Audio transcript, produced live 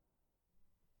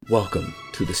Welcome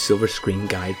to the Silver Screen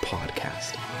Guide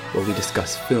podcast, where we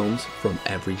discuss films from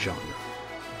every genre.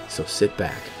 So sit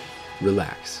back,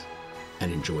 relax,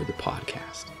 and enjoy the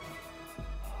podcast.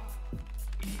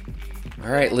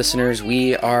 All right, listeners,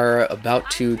 we are about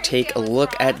to take a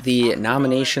look at the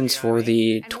nominations for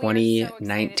the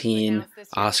 2019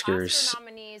 Oscars.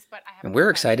 And we're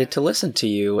excited to listen to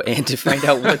you and to find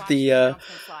out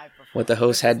what the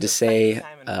host had to say.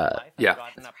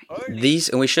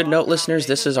 And we should note, listeners,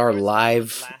 this is our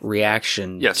live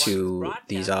reaction to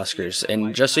these Oscars.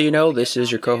 And just so you know, this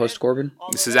is your co-host Corbin.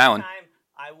 This is Alan.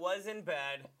 I was in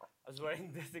bed. I was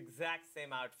wearing this exact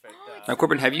same outfit. Now,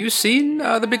 Corbin, have you seen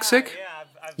The Big Sick?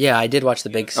 Yeah, I did watch The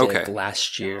Big Sick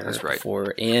last year. That's right.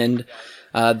 And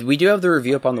we do have the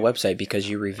review up on the website because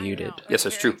you reviewed it. Yes,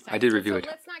 that's true. I did review it.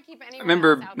 I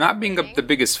remember not being the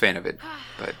biggest fan of it,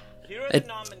 but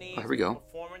here we go.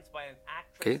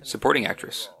 Okay, supporting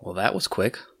actress. Well, that was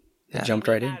quick. It jumped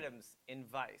right in.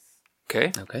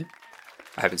 Okay.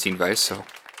 I haven't seen Vice, so.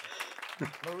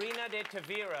 Marina de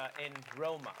Tavira in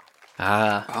Roma.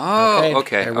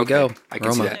 Okay. There we go. I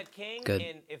can see that.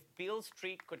 Good. If Beale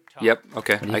Street Could Talk. Yep,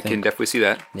 okay. I can definitely see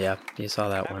that. Yeah, you saw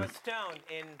that one. Emma Stone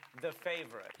in The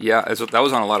Favorite. Yeah, that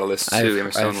was on a lot of lists, too.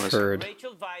 Emma Stone was. Heard.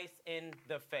 Rachel Weisz in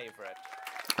The Favorite.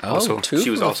 Also,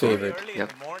 she was also favorite.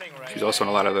 Yep. She was also on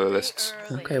a lot of other lists.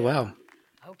 Okay, wow.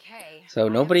 So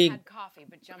nobody.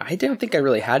 I don't think I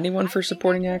really had anyone for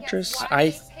supporting actress.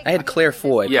 I had Claire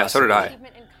Foy. Yeah, so did I.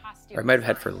 Or I might have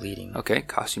had for leading. Okay,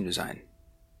 costume design.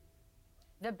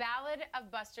 The Ballad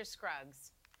of Buster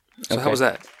Scruggs. So how was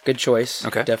that? Good choice.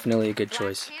 Okay. Definitely a good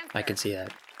choice. I can see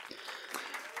that.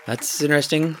 That's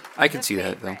interesting. I can see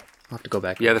that, though. I'll have to go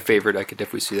back. Yeah, The Favorite, I could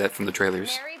definitely see that from the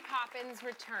trailers. Mary Poppins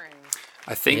Returns.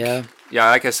 I think. Yeah,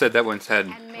 like I said, that one's had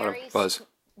a lot of buzz.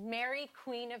 Mary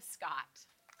Queen of Scott.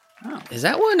 Is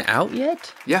that one out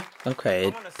yet? Yeah. Okay,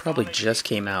 it probably just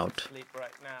came out.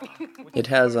 It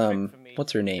has,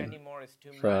 what's her name?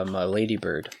 From Lady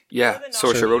Bird. Yeah,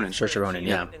 Saoirse Ronan. Saoirse Ronan,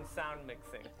 yeah.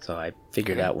 So I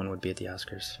figured that one would be at the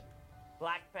Oscars.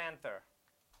 Black Panther.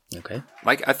 Okay.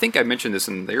 Like, I think I mentioned this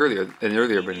in the earlier, but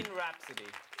Bohemian Rhapsody.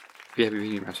 Yeah,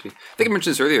 Bohemian Rhapsody. I think I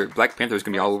mentioned this earlier. Black Panther is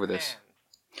going to be all over this.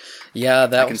 Yeah,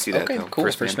 that I can see that, okay, though.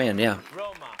 cool. First Man. yeah.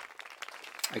 Roma.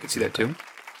 I can see that, too.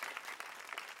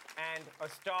 And A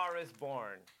Star Is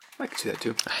Born. I can see that,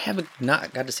 too. I haven't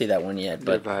not got to see that one yet,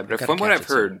 but from what I've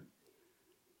heard,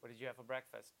 What did you have for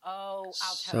breakfast? Oh,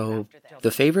 I'll tell you so after this.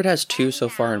 The Favorite has 2 so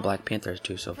far, and Black Panther has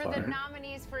 2 so For the far.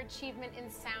 nominees for achievement in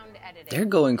sound editing. They're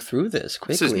going through this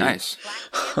quickly. this is nice.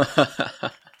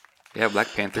 Yeah,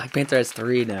 Black Panther. Black Panther has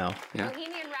 3 now. Yeah.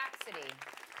 Bohemian Rhapsody.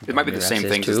 It might be the same Rhapsody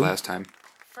things as 2? last time.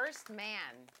 First Man.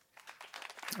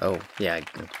 Oh, yeah,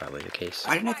 that's probably the case.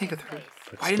 Why didn't I think of Quiet third?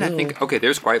 Place. Why didn't I think? Okay,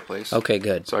 there's Quiet Place. Okay,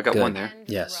 good. So I got good. one there. And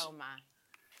Yes. Roma.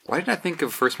 Why didn't I think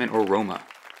of First Man or Roma?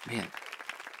 Man,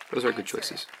 those are good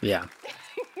choices. Yeah.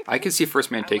 I can see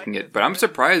First Man taking it, but I'm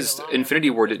surprised Infinity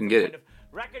War didn't get it.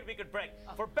 Record we could break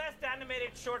for best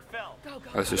animated short film.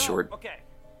 Oh, this is short. Okay.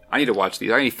 I need to watch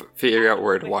these. I need to figure out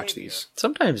where to watch these.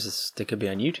 Sometimes they could be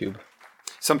on YouTube.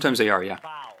 Sometimes they are, yeah.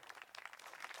 Wow.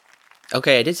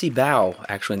 Okay, I did see Bow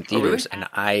actually in really? theaters, and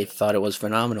I thought it was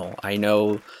phenomenal. I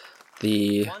know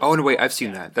the Oh, no, wait, I've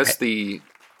seen that. That's the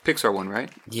Pixar one, right?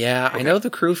 I know the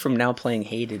crew from Now Playing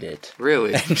hated it.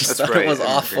 Really? I just That's thought right. it was I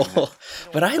remember hearing awful,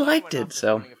 but I liked it.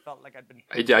 So It felt like I'd been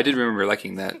I did remember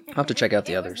liking that. I'll have to check out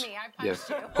the It was others. me. I Yeah. punched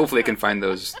you. Hopefully I can find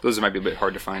those. Those might be a bit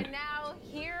hard to find. And now,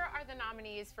 here are the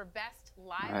nominees for best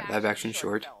Alright, live action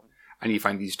short. film. I need to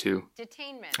find these two.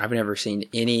 Detainment. I've never seen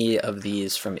any of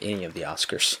these from any of the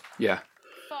Oscars. Yeah.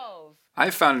 Fauve.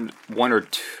 I found one or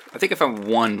two. I think I found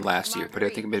one last year, but I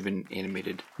think it may have been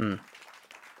animated. But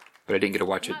I didn't get to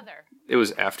watch it. Mother. It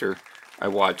was after I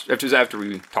watched. It was after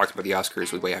we talked about the Oscars.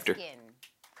 It was way after. Skin.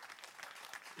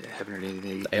 Yeah, haven't heard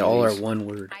anything. They all are one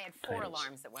word. I had 4 titles.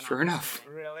 alarms that went Sure off. enough.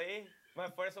 Really? My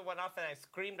first one went off and I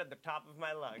screamed at the top of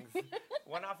my lungs.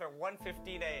 Went off at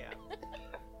 1:15 a.m.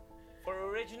 For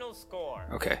original score,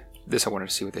 Okay, this I wanted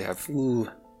to see what they have. Ooh,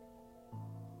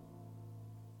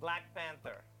 Black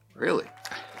Panther. Really?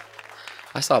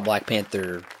 I saw Black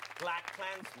Panther Black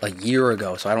Klansman. a year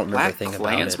ago, so I don't remember Black anything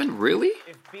about it. Klansman? Really?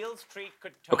 If Beale Street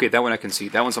Could Talk. Okay, that one I can see.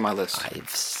 That one's on my list.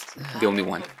 I've The only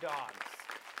one. Of Dogs.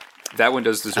 That one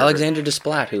does deserve it. Alexander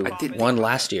Desplat, who didn't won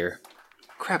last year.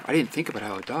 Crap, I didn't think about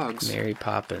Isle of Dogs. Mary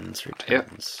Poppins Yeah,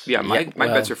 Returns. yeah. My well,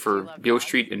 bets are for Beale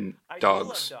Street and I do love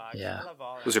Dogs. Yeah. I love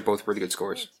all of Those are both really good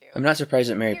scores. I'm not surprised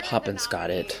that Mary Here are the Poppins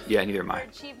got it. nominees Yeah, neither am for I.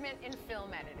 achievement in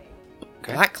film editing.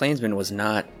 Okay. Black Klansman was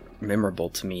not memorable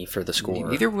to me for the score.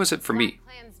 Neither was it for me.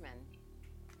 Black Klansman.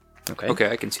 Okay. Okay,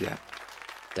 I can see that.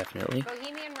 Definitely.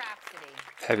 Bohemian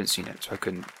Rhapsody. Haven't seen it, so I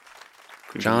couldn't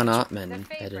John Ottman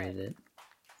edited it.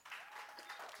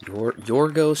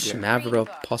 Yorgos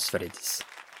Mavropoulos.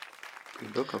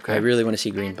 Green Book, okay. I really want to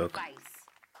see Green Book.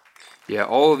 Yeah,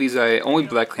 all of these, only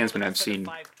Black Klansman I've seen.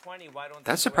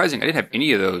 That's surprising. I didn't have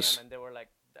any of those.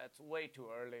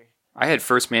 I had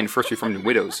First Man, First Reformed, and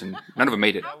Widows, and none of them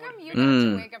made it. How come you got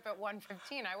to wake up at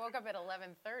 1:15? I woke up at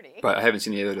 11:30. But I haven't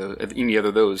seen any other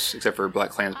of those except for Black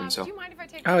Klansman. So. Do you mind if I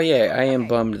take Oh yeah, I am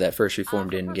bummed that First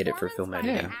Reformed didn't get it for film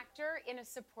editing. Actor in a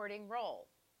supporting role.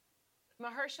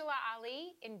 Mahershala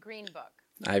Ali in Green Book.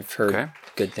 I've heard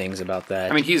good things about that.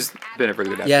 I mean, he's been a very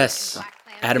good actor. Yes, so.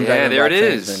 Adam Yeah, Driver. there Black it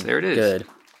is. Klansman. There it is. Good.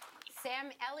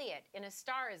 Sam Elliott in A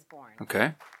Star Is Born.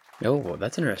 Okay. Oh, well,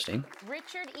 that's interesting.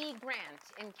 Richard E. Grant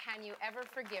in Can You Ever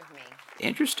Forgive Me?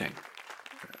 Interesting.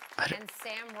 And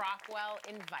Sam Rockwell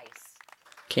in Vice.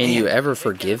 Can you ever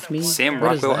forgive me? Sam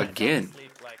What is Rockwell that? again.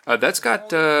 That's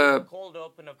got, I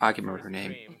can't remember her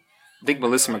name. I think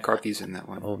Melissa McCarthy's in that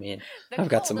one. Oh man, I've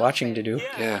got some watching to do.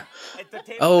 Yeah.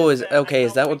 Oh, is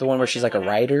that what the one where she's like a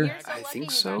writer? I think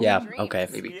so. Yeah. Okay.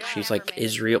 Maybe. She's like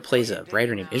Israel, plays a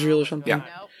writer named Israel or something. Yeah.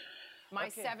 My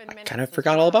 7 minutes. Kind of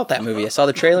forgot all about that movie. I saw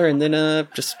the trailer and then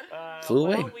just flew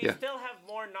away. We still have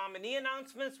more nominee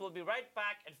announcements. We'll be right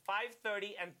back at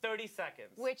 5:30 and 30 seconds.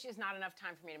 Which is not enough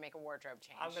time for me to make a wardrobe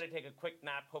change. I'm going to take a quick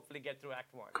nap, hopefully get through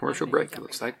Act 1. Commercial break, it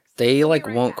looks like. They like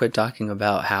won't quit talking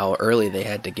about how early they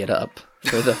had to get up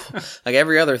for the like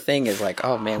every other thing is like,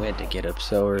 oh man, we had to get up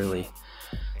so early.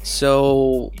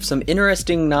 So some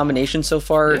interesting nominations so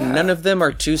far. Yeah. None of them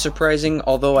are too surprising,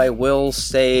 although I will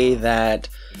say that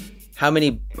how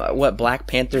many Black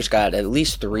Panther's got at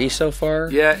least 3 so far.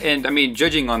 Yeah, and I mean,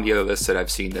 judging on the other lists that I've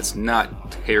seen, that's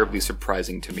not terribly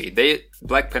surprising to me.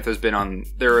 Black Panther's been on.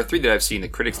 There are 3 that I've seen: the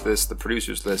critics list, the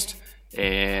producers list,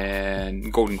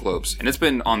 and Golden Globes, and it's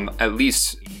been on at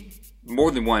least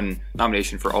more than one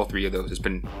nomination for all 3 of those. It's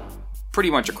been pretty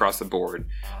much across the board.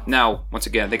 Now, once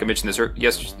again, I think I mentioned this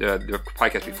the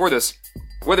podcast before this.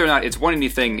 Whether or not it's won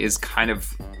anything is kind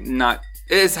of not.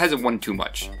 It hasn't won too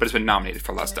much, but it's been nominated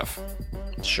for a lot of stuff.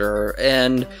 Sure,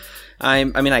 and I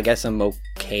mean, I guess I'm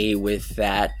okay with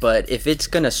that, but if it's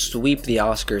gonna sweep the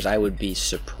Oscars, I would be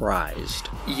surprised.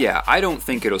 Yeah, I don't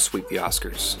think it'll sweep the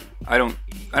Oscars. I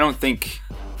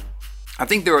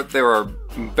think there are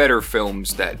better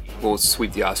films that will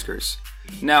sweep the Oscars.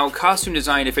 Now, costume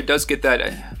design, if it does get that,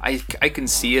 I can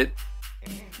see it,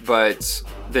 but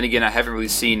then again, I haven't really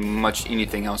seen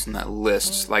anything else on that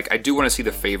list. Like, I do want to see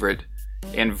The Favorite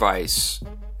and Vice. I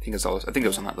think that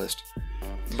was on that list.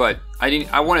 But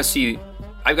I want to see.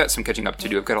 I've got some catching up to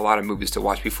do. I've got a lot of movies to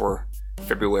watch before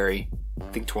February. I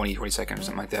think 22nd or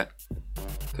something like that.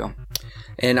 So.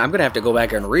 And I'm gonna have to go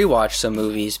back and rewatch some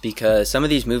movies because some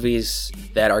of these movies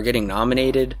that are getting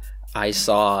nominated, I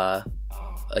saw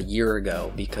a year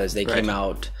ago because they came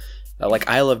out. Like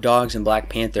Isle of Dogs and Black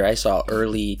Panther, I saw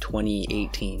early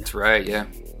 2018. That's right. Yeah.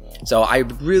 So I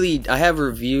have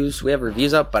reviews. We have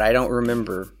reviews up, but I don't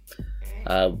remember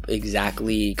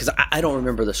exactly because I don't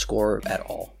remember the score at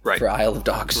all for Isle of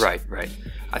Dogs. Right.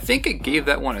 I think it gave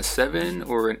that one a 7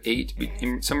 or an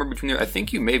 8, somewhere between there. I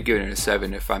think you may have given it a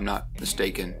 7 if I'm not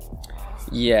mistaken.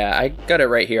 Yeah, I got it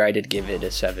right here. I did give it a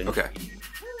 7. Okay,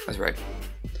 that's right.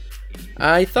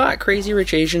 I thought Crazy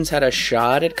Rich Asians had a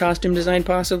shot at costume design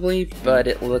possibly, but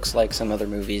it looks like some other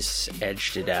movies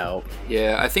edged it out.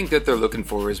 Yeah, I think that they're looking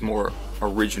for is more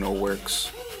original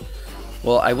works.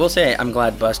 Well, I will say I'm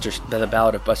glad The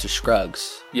Ballad of Buster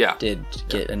Scruggs did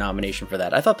get a nomination for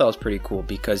that. I thought that was pretty cool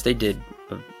because they did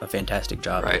a fantastic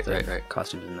job with the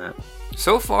costumes in that.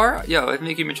 So far, yeah, I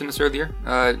think you mentioned this earlier,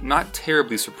 not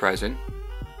terribly surprising.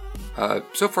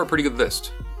 So far, pretty good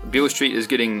list. Beale Street is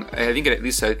getting, I think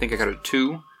I got a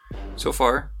 2 so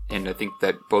far, and I think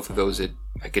that both of those,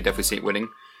 I could definitely see it winning.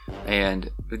 And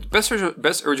best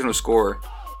original score,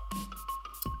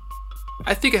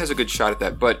 I think it has a good shot at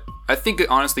that, but I think it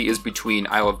honestly is between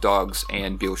Isle of Dogs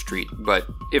and Beale Street. But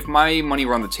if my money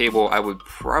were on the table, I would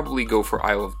probably go for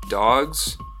Isle of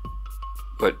Dogs,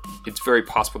 but it's very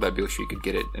possible that Beale Street could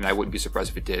get it, and I wouldn't be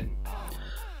surprised if it did.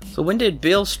 So when did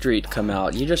Beale Street come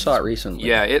out? You just saw it recently.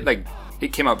 Yeah,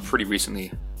 it came out pretty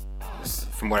recently,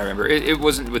 from what I remember. It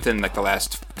wasn't within the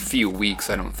last few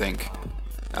weeks, I don't think.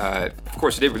 Of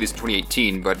course, it did release in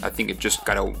 2018, but I think it just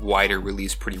got a wider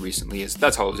release pretty recently.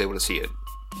 That's how I was able to see it.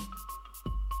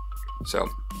 So,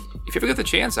 if you ever get the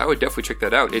chance, I would definitely check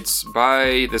that out. It's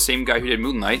by the same guy who did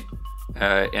Moonlight,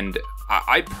 and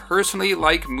I personally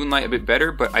like Moonlight a bit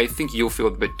better, but I think you'll feel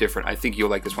a bit different. I think you'll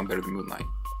like this one better than Moonlight.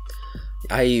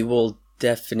 I will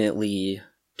definitely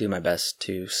do my best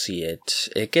to see it.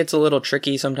 It gets a little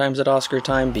tricky sometimes at Oscar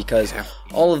time because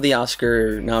all of the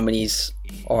Oscar nominees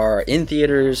are in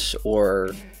theaters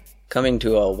or coming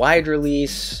to a wide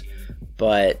release,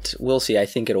 but we'll see. I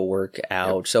think it'll work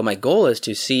out. So my goal is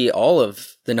to see all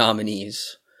of the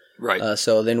nominees. Right.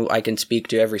 So then I can speak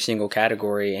to every single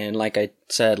category. And like I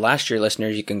said last year,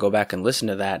 listeners, you can go back and listen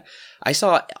to that. I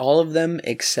saw all of them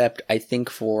except I think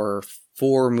for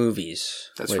 4 movies.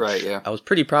 That's right, yeah. I was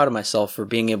pretty proud of myself for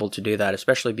being able to do that,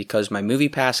 especially because my movie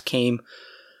pass came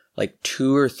like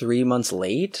 2 or 3 months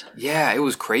late. Yeah, it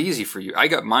was crazy for you. I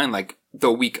got mine like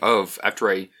the week of after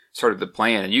I started the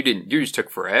plan, and you just took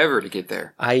forever to get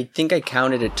there. I think I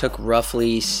counted it took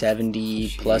roughly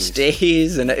 70 plus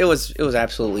days, and it was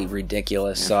absolutely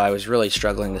ridiculous. So I was really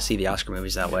struggling to see the Oscar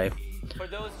movies that way. For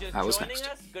those just I was joining next.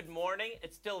 us, good morning.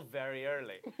 It's still very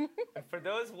early. And for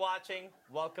those watching,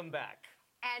 welcome back.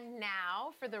 And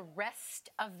now for the rest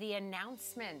of the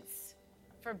announcements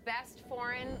for Best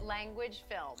Foreign Language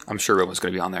Film. I'm sure Roma's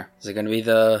going to be on there. Is it going to be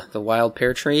the Wild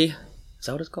Pear Tree? Is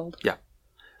that what it's called? Yeah.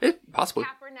 Possibly.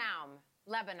 Capernaum,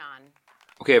 Lebanon.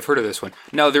 Okay, I've heard of this one.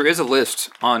 Now, there is a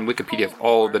list on Wikipedia of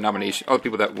all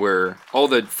the all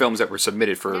the films that were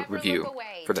submitted for Never review Look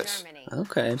Away, for this. Germany.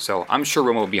 Okay. So I'm sure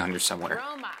Roma will be on here somewhere.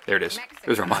 Roma, There it is. Mexico.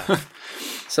 There's Roma.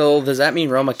 So does that mean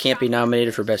Roma can't be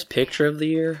nominated for Best Picture of the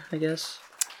Year, I guess?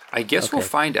 I guess we'll Okay.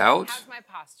 find out. How's my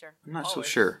posture? I'm not so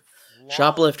sure.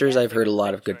 Shoplifters, I've heard a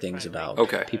lot of good things about.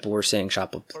 Okay. People were saying For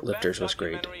Shoplifters best was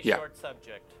great. documentary Yeah. short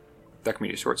subject,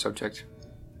 Documentary short subject.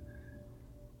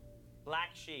 Black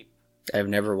Sheep, I've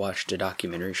never watched a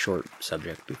documentary short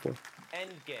subject before.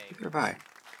 Endgame, Goodbye.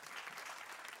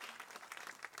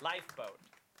 Lifeboat,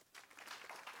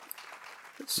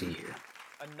 Let's see here.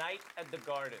 A Night at the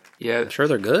Garden, Yeah, I'm sure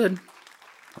they're good.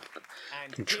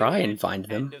 and Can try and period, find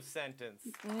them. End of sentence.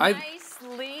 I-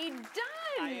 Nicely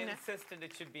I done. insisted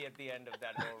it should be at the end of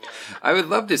that whole row. I would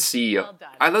love to see. Well done.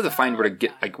 I'd love to find where to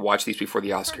get Well done. watch these before the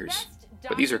For Oscars, best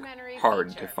but these are documentary hard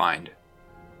to feature. find,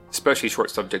 especially short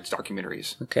subject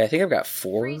documentaries. Okay, I think I've got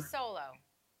 4. Free Solo,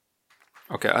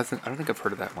 Okay, I don't think I've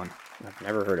heard of that one. I've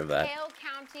never heard of that. Hale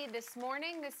County This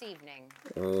Morning, This Evening,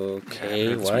 Okay,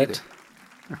 Yeah, that's what? either.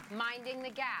 Minding the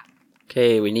Gap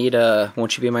Okay, we need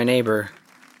Won't You Be My Neighbor?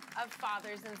 of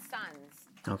Fathers and Sons,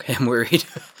 Okay, I'm worried.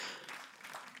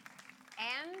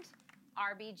 and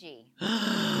RBG.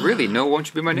 Really? No, won't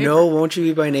you be my neighbor? No, Won't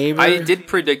You Be My Neighbor? I did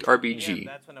predict Yeah, RBG.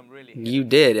 that's when I'm really You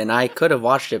did, and I could have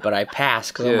watched it, but I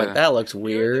passed because I'm Yeah. like, that looks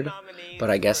weird. But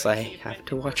I guess I have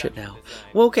to watch it now.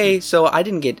 Well, okay, so I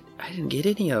didn't get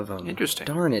any of them. Interesting.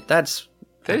 Darn it, that's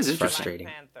That is that's interesting. frustrating.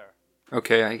 Panther,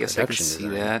 Okay, I guess I can Production see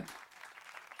design. that.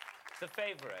 The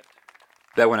Favorite,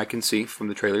 That one I can see from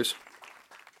the trailers.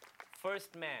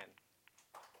 First Man,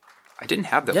 I didn't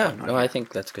have that Yeah, one. on no, here. I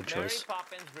think that's a good Mary choice.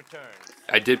 Poppins Returns,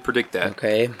 I did predict that.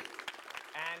 Okay, and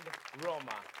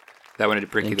Roma. That one I did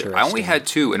predict either. I only Interesting. had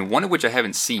 2, and one of which I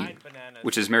haven't seen, Fried bananas.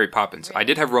 which is Mary Poppins. I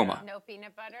did have Roma. No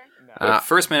peanut butter. But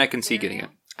First Man I can see getting it.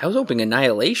 I was hoping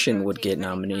Annihilation would get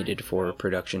nominated for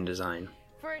production design.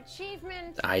 For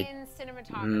achievement I- in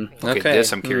cinematography. Okay, Okay,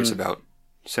 this I'm curious hmm. about.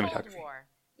 Cold Cinematography. War.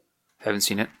 Haven't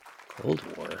seen it. Cold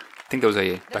War. I think that was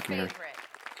a The documentary. Favorite.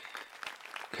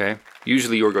 Okay.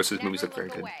 Usually Yorgos' Never movies look Look very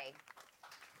good. Away.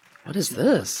 What is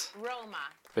this? Roma.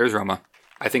 There's Roma.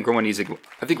 I think Roma needs to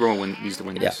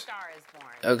win Yeah. this. Star is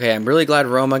Born. Okay, I'm really glad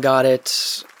Roma got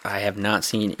it. I have not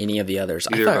seen any of the others.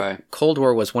 Neither I have thought I. Cold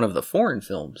War was one of the foreign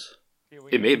films.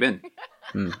 It may have been.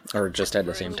 Or just had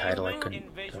the same title. I In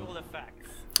couldn't. visual effects,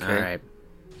 Alright.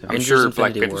 I'm sure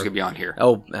Black Panther's gonna be on here.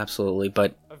 Oh, absolutely.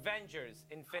 But Avengers,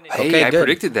 Infinity, Hey, okay, I good.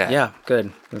 predicted that. Yeah,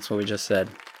 good. That's what we just said.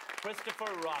 Christopher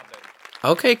Robin,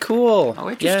 Okay, cool. Oh,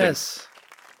 interesting. Yes.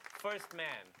 First Man,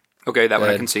 Okay, that one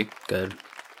I Good. can see. Good.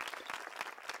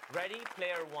 Ready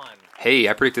Player One, Hey,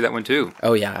 I predicted that one too.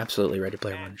 Oh yeah, absolutely. Ready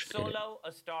Player One and should get it. Solo,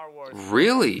 a Star Wars.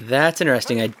 Really? That's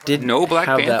interesting. I didn't No Black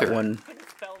have Panther. that one. Couldn't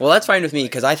spell Well, that's fine with me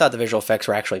because I thought the visual effects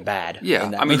were actually bad. Yeah.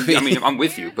 in that I mean, movie. I'm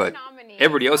with you, but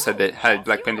everybody else said that had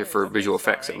Black Panther for visual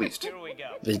effects at least. Here we go.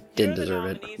 It didn't Here are the deserve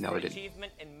it. nominees No, for it didn't.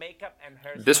 achievement in makeup and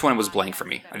hairstyle. This one was blank for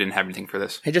me. I didn't have anything for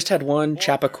this. I just had one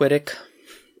Chappaquiddick,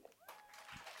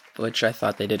 which I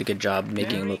thought they did a good job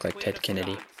making him Mary, look like Queen Ted of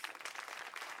Kennedy. Scots,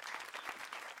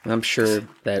 I'm sure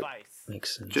that Vice.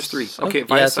 makes sense. Just 3. Oh, Okay, yeah,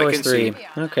 Vice it's I always can 3. see.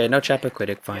 Okay, no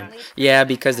Chappaquiddick, fine. Yeah,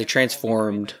 because they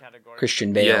transformed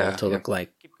Christian Bale Yeah, to yeah. look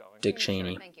like Keep going. Dick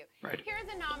Cheney. Thank you. Right. Here are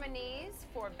the nominees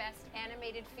for Best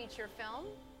Animated Feature Film.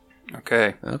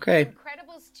 Okay. Okay,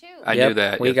 Incredibles 2. I Yep, knew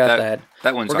that. we Yeah, got that.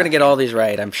 That one's we're gonna on. get all these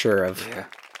right, I'm sure of. Yeah.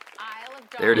 Isle of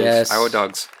Dogs. There it is. Yes. Iowa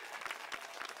Dogs.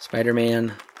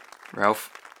 Spider-Man,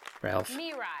 Ralph. Ralph.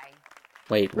 Mirai.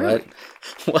 Wait, Really?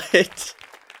 what? What?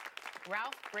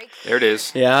 Ralph breaks There it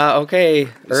is. Yeah, okay.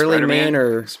 Early Spider-Man. Man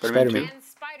or Spider-Man Spider-Man? two. and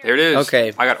Spider-Man. There it is.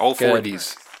 Okay, I got all 4 of good.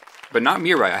 these. But not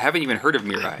Mirai. I haven't even heard of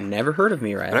Mirai. Never heard of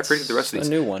Mirai. But I predicted the rest of That's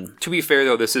these. a new one. To be fair,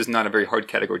 though, this is not a very hard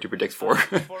category to predict for.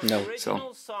 For No.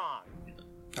 original song.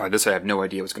 This I have no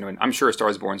idea what's going to win. I'm sure A Star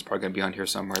is Born is probably going to be on here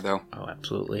somewhere, though. Oh,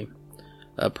 absolutely.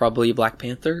 Probably Black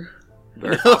Panther.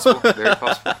 Very possible. Very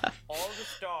possible. All the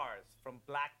stars from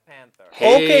Black Panther.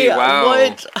 Hey, Okay, wow.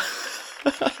 what?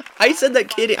 I said that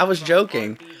kidding. I was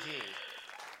joking. RPG.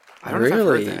 I don't know if I've heard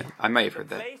Really? that. I might have heard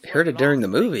that. Place Heard where it during the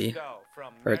lost things movie. go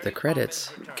from Or at the Mary credits.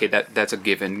 Poppins Okay, Returns. that's a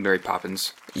given. Mary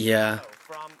Poppins. Yeah.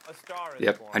 From A Star is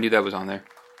Yep, Born. I knew that was on there.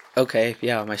 Okay,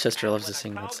 yeah, my sister loves to When a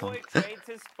sing that song. cowboy trades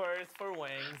his spurs for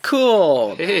wings.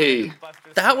 Cool. Hey,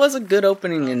 Buster That was a good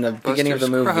opening in the beginning of the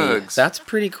movie. Scruggs. That's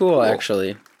pretty cool,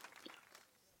 actually.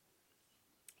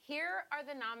 Here are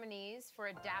the nominees for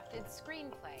adapted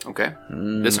screenplay. okay.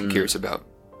 This I'm curious about.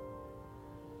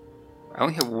 I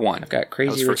only have one. I've got Crazy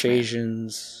That was Rich First Man.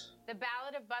 Asians. The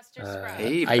Ballad of Buster Scruggs.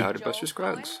 Hey, I- Ballad of Joel Buster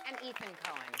Scruggs. Cohen and Ethan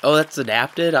Cohen. Oh, that's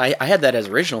adapted? I had that as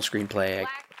original screenplay.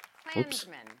 Black Oops.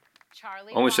 Klansman.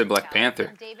 Charlie Almost said Black Longfellow Panther.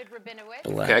 and David Rabinowitz.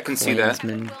 Black Okay, I can see that.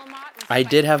 Klansman. Wilmot and I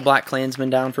did Spike have Lee. Black Klansman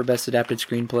down for best adapted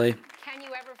screenplay. Can You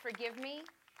Ever Forgive Me?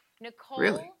 Nicole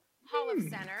Really?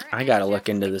 Holofcener I and gotta Jeff look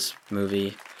into Whitney. this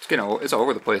movie. It's all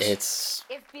over the place. It's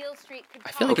If Beale Street Could I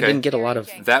Talk. feel like Okay. it didn't get a lot of.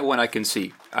 That one I can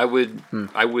see. I would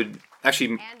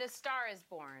actually. And A Star Is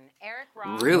Born. Eric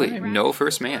Roth. Really? Bradley No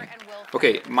First Cooper, Man. and Will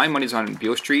Okay, Ferrell. my money's on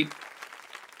Beale Street,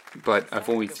 but I've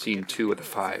only seen 2 of the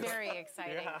 5. Very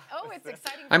exciting. Yeah. Oh, it's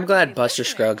exciting. I'm for glad everybody Buster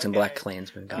listening. Scruggs and Black Okay.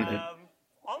 Klansman got it.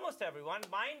 Almost everyone.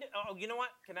 Mind. Oh, you know what?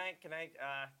 Can I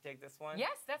take this one?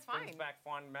 Yes, that's Brings fine. back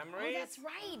fond Oh, memories. that's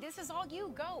right. This is all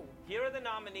you. Go. Here are the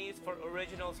nominees for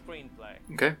original screenplay.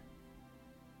 Okay.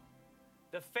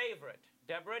 The Favorite,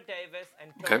 Deborah Davis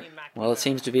and Okay. Tony McNamara. Well, it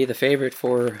seems to be the favorite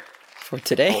for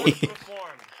today.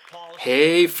 Reformed, Paul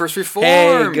Hey, First Reformed.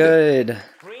 Hey, good.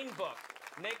 Green Book,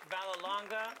 Nick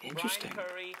Vallelonga, Interesting. Brian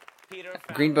Curry, Peter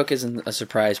Farrell. Green Book isn't a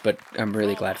surprise, but I'm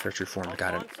really glad First Reformed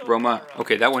got it. Alfonso Roma. Cuarón,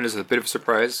 Okay, that one is a bit of a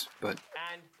surprise, but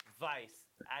And Vice,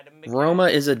 Adam McKay. Roma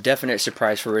is a definite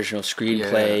surprise for original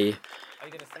screenplay. Are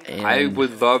you gonna say And I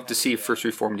would love to see First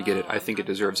Reformed to get it. I think it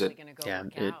deserves it. yeah,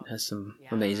 it has some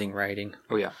amazing writing.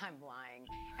 Oh yeah. I'm lying.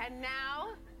 And now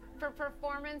for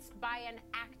performance by an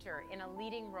actor in a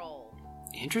leading role.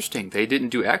 Interesting. They didn't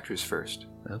do actors first.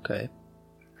 Okay.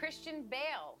 Christian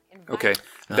Bale in Okay, Vice.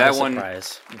 Not that a one.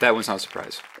 surprise. That one's not a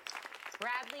surprise.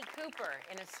 Bradley Cooper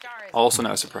in A Star Is Also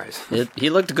not a surprise. He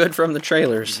looked good from the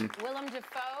trailers. Born. Willem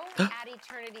Dafoe at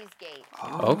Eternity's Gate.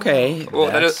 Okay, Well,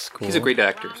 that's cool. he's a great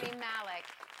actor. So. Rami Malek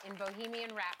in Bohemian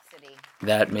Rhapsody.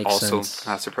 That makes Also sense.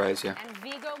 not a surprise. Yeah. And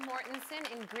Viggo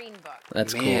Mortensen in Green Book.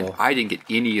 That's Man, cool. I didn't get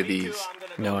any of Me too, these. I'm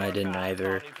gonna go No, for I didn't Val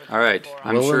either. Conley for All right, 24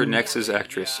 I'm hours. sure Willem- next is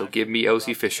actress. So give me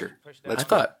Elsie Fisher. Let's I go.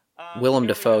 thought Willem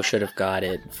Dafoe should have got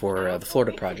it for the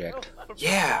Florida Project.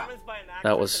 Yeah. Performance by an That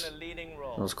actress was- in a leading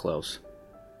role. That was close.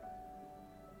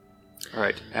 All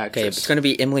right, Okay, actress. it's going to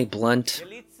be Emily Blunt,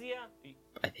 Yalitza-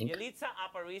 I think. Yalitza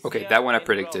Aparicio Okay, that one I in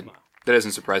predicted. Roma. That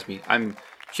doesn't surprise me.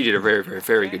 She did a very, very,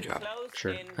 very good Glenn job. Close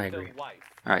Sure, in I The agree. Wife.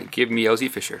 All right, give me Elsie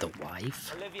Fisher. The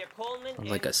Wife? Olivia Colman in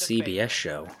Like a The CBS Favorite.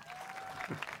 show.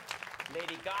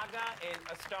 Lady Gaga in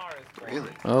A Star Is Born.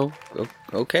 Really? Oh,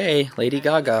 okay. Lady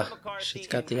Gaga. Melissa McCarthy She's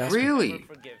got the in Oscar. Really? Never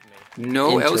Forgive Me.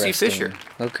 No Elsie Interesting. Fisher.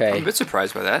 I'm Okay. a bit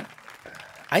surprised by that.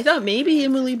 I thought maybe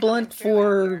Emily Blunt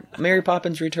for Mary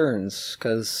Poppins Returns,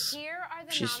 because Here are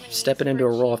the she's nominees stepping for into a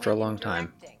role after a achievement long in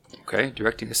time. directing. Okay,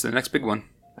 directing. This is the next big one.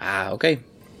 Okay.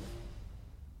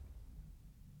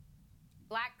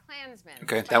 Black Klansman.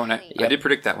 Okay, that one I did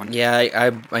predict that one.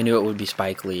 Yeah, I knew it would be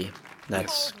Spike Lee.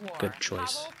 That's Cold War. good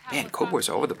choice. Man, Cold War's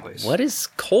all over the place. What is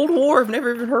Cold War? I've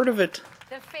never even heard of it.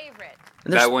 The Favorite.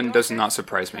 And there's That one does not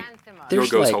surprise me. Lanthimos. There's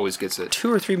Yorgos like always gets it.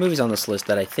 2 or 3 movies on this list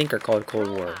that I think are called Cold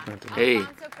War. Hey.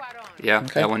 Alfonso Cuarón. Yeah,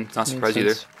 Okay. that one's not Makes surprised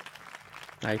either. sense.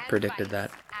 I And predicted Vice,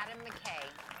 that. Adam McKay.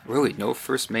 Really, no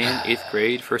First Man, 8th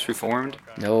grade, First Reformed.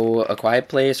 No A Quiet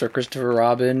Place or Christopher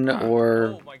Robin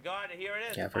or Oh my God! Here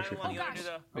it is. Yeah, The First final one. You Reformed.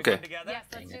 wanna do the big Okay. one together? Yes,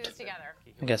 let's do this together.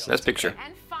 I guess That's picture.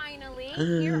 And finally,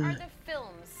 here are the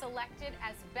films selected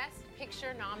as Best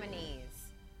Picture nominees.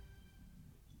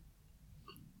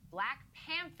 Black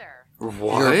Panther.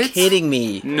 What? You're kidding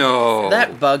me. No.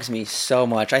 That bugs me so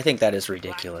much. I think that is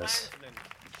ridiculous.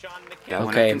 Sean McKay. That one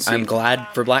I Okay, can see. I'm glad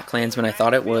for Black Klansman. I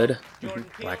thought it would. Jordan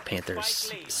Peele, Black Panther's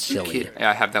Spike Lee. silly. Yeah,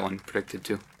 I have that one predicted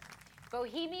too.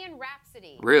 Bohemian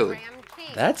Rhapsody. Really? Graham King.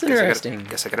 That's Guess I interesting.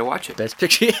 guess I gotta watch it. Best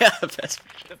picture, yeah, best.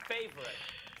 The Favorite.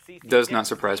 CeCe Does not Dixon,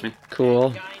 surprise me.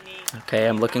 Cool. Guiney, Okay,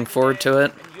 I'm looking forward to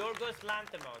it. and Yorgos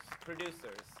Lanthimos,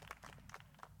 producers.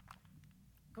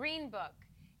 Green Book,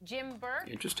 Jim Burke.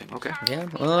 Interesting. Okay. Yeah,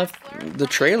 well, the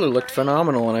trailer looked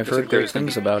phenomenal, and I've heard great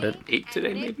things about it. 8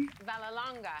 today, and Nick maybe?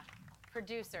 Vallelonga,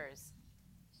 producers.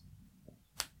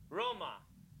 Roma.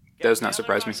 Does not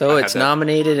surprise me. So I it's had that.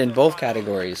 nominated in both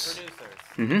categories.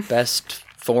 Producers. Best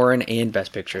Foreign and Best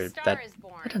A Picture. Star That is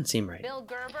Born. doesn't seem right. Bill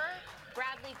Gerber,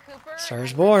 Bradley Cooper. Star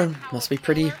is and Born. Bryce Must be Howell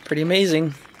pretty Taylor.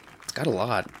 amazing. It's got a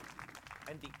lot.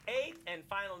 And the 8th and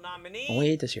final nominee,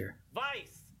 Only 8 this year.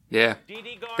 Vice. Yeah.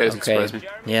 Didi That Gardner, doesn't surprise me.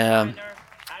 Jeremy Yeah. Renner,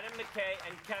 Adam McKay,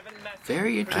 and Kevin Messer.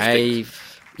 Very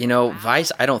interesting.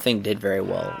 Vice, I don't think did very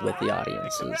well with the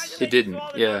audiences. It didn't,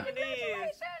 yeah.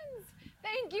 Congratulations!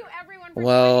 Thank you, everyone, for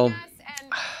Well, joining us. And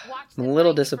watch I'm the a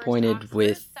little 91st disappointed Oscars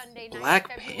with Sunday night, Black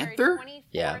February Panther? 24th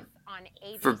Yeah. on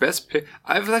ABC. For Best Pick,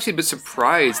 I've actually been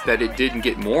surprised that it didn't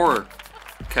get more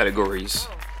categories.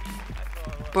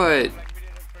 But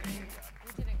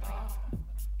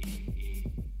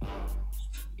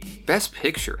Best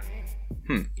Picture.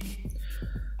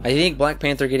 I think Black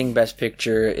Panther getting Best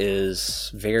Picture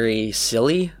is very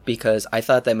silly because I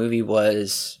thought that movie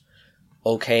was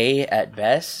okay at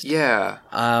best. Yeah.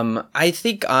 I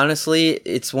think honestly,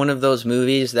 it's one of those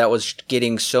movies that was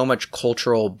getting so much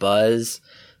cultural buzz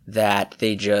that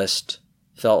they just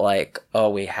felt like, oh,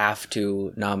 we have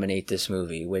to nominate this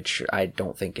movie, which I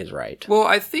don't think is right. Well,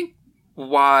 I think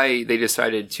why they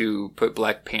decided to put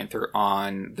Black Panther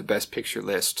on the Best Picture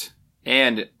list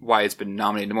and why it's been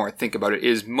nominated the more I think about it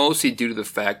is mostly due to the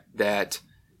fact that,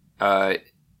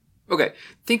 okay,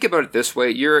 think about it this way.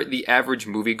 You're the average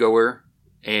moviegoer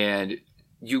and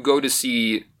you go to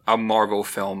see a Marvel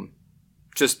film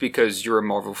just because you're a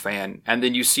Marvel fan. And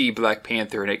then you see Black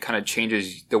Panther and it kind of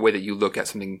changes the way that you look at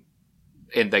something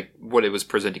and like what it was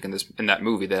presenting in that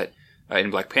movie that,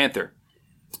 in Black Panther.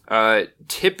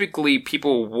 Typically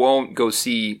people won't go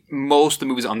see most of the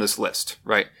movies on this list,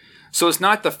 right? So it's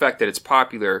not the fact that it's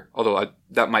popular, although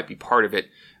that might be part of it.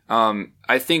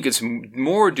 I think it's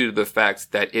more due to the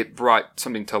fact that it brought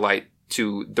something to light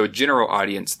to the general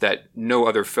audience that no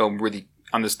other film really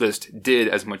on this list did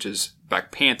as much as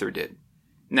Black Panther did.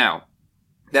 Now,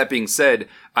 that being said,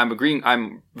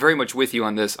 I'm very much with you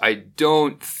on this. I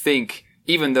don't think,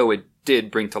 even though it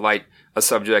did bring to light a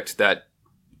subject that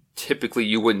typically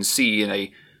you wouldn't see in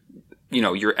a,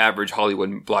 your average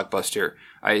Hollywood blockbuster,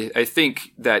 I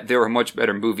think that there are much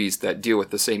better movies that deal with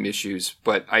the same issues,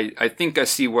 but I think I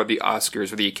see where the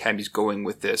Oscars or the Academy's going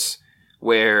with this,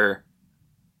 where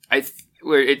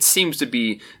it seems to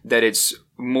be that it's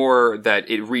more that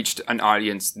it reached an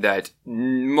audience that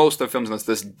most of the films on this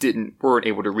list weren't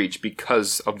able to reach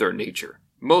because of their nature.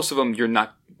 Most of them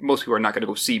most people are not going to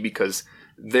go see because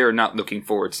they're not looking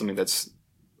forward to something that's,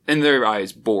 in their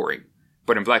eyes, boring.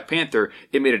 But in Black Panther,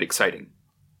 it made it exciting.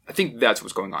 I think that's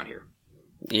what's going on here.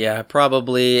 Yeah,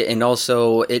 probably. And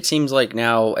also, it seems like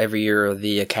now every year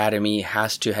the Academy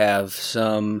has to have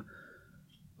some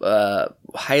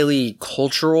highly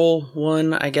cultural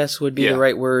one, I guess would be the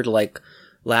right word. Like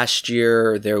last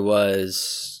year, there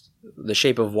was The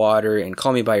Shape of Water and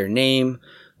Call Me By Your Name,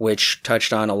 which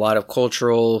touched on a lot of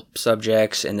cultural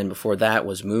subjects. And then before that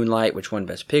was Moonlight, which won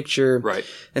Best Picture. Right.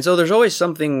 And so there's always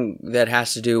something that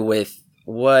has to do with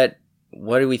what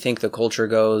do we think the culture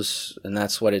goes? And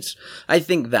I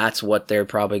think that's what they're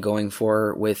probably going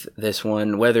for with this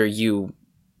one. Whether you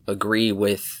agree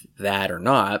with that or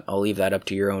not, I'll leave that up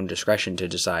to your own discretion to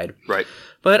decide. Right.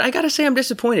 But I gotta say, I'm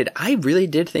disappointed. I really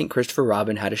did think Christopher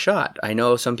Robin had a shot. I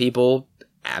know some people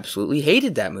absolutely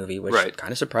hated that movie, which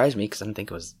kind of surprised me because I didn't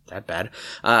think it was that bad.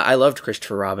 I loved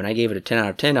Christopher Robin. I gave it a 10 out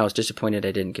of 10. I was disappointed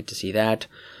I didn't get to see that.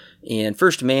 And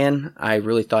First Man, I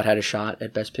really thought had a shot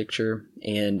at Best Picture,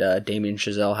 and Damien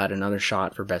Chazelle had another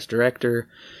shot for Best Director.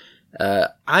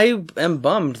 I am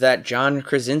bummed that John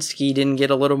Krasinski didn't get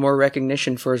a little more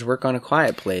recognition for his work on A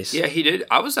Quiet Place. Yeah, he did.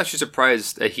 I was actually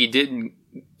surprised that he didn't.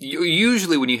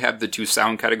 Usually when you have the two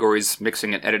sound categories,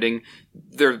 mixing and editing,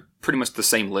 they're pretty much the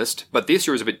same list, but this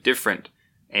year was a bit different.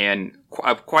 And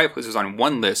A Quiet Place was on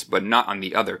one list, but not on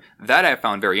the other. That I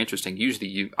found very interesting.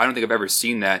 Usually, I don't think I've ever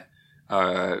seen that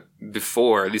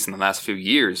before, at least in the last few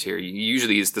years here.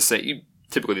 Usually it's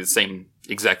typically the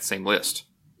exact same list.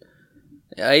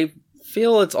 I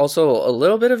feel it's also a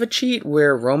little bit of a cheat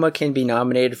where Roma can be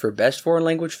nominated for Best Foreign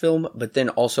Language Film, but then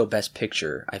also Best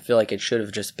Picture. I feel like it should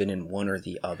have just been in one or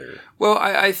the other. Well,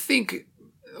 I think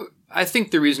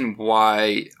the reason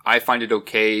why I find it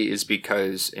okay is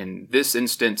because in this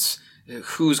instance,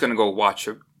 who's going to go watch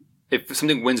it? If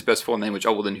something wins Best Foreign Language,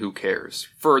 oh, well, then who cares?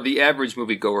 For the average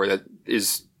moviegoer that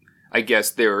is, I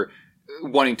guess, they're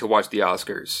wanting to watch the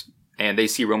Oscars. and they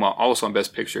see Roma also on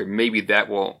Best Picture, maybe that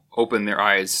will open their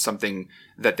eyes to something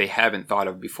that they haven't thought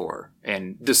of before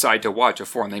and decide to watch a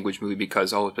foreign language movie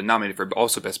because, it's been nominated for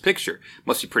also Best Picture.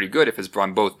 Must be pretty good if it's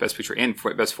won both Best Picture and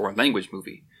Best Foreign Language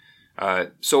Movie.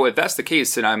 So if that's the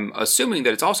case, then I'm assuming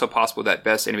that it's also possible that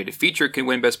Best Animated Feature can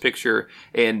win Best Picture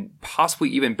and possibly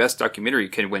even Best Documentary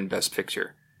can win Best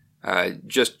Picture.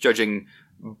 Just judging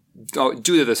due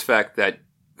to this fact that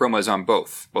Roma is on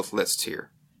both lists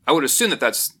here. I would assume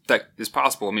that is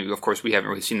possible. I mean, of course, we haven't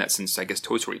really seen that since, I guess,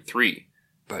 Toy Story 3.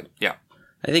 But, yeah.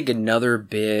 I think another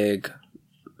big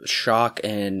shock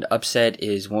and upset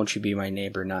is Won't You Be My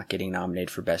Neighbor not getting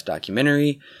nominated for Best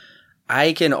Documentary.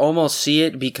 I can almost see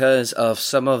it because of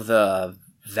some of the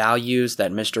values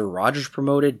that Mr. Rogers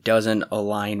promoted doesn't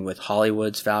align with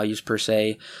Hollywood's values per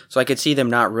se. So I could see them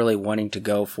not really wanting to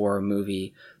go for a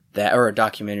movie or a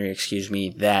documentary,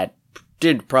 that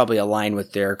did probably align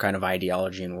with their kind of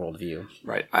ideology and worldview.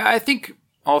 Right. I think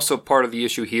also part of the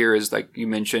issue here is, like you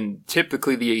mentioned,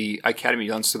 typically the Academy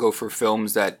wants to go for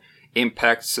films that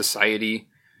impact society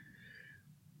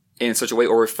in such a way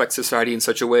or reflect society in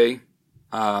such a way.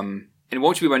 And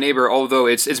Won't You Be My Neighbor, although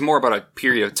it's more about a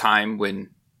period of time when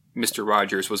Mr.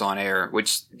 Rogers was on air,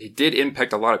 which did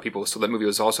impact a lot of people. So that movie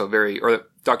was also the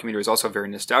documentary was also very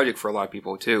nostalgic for a lot of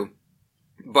people too.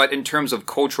 But in terms of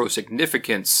cultural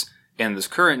significance, in this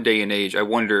current day and age, I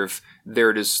wonder if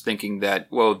they're just thinking that,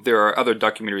 there are other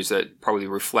documentaries that probably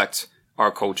reflect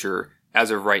our culture as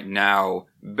of right now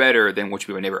better than Won't You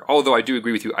Be My Neighbor. Although I do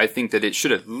agree with you, I think that it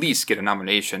should at least get a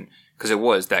nomination because it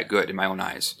was that good in my own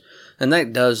eyes. And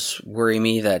that does worry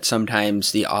me that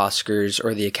sometimes the Oscars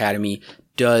or the Academy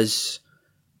does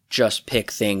just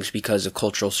pick things because of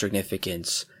cultural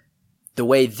significance, the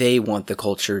way they want the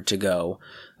culture to go.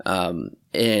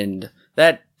 And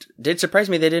that did surprise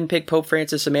me they didn't pick Pope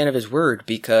Francis, a man of his word,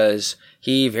 because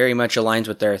he very much aligns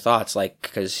with their thoughts,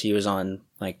 because he was on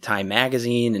Time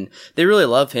magazine and they really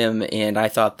love him, and I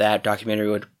thought that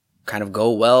documentary would kind of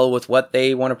go well with what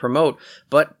they want to promote,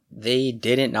 but they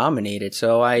didn't nominate it,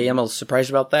 so I am a little surprised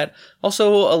about that.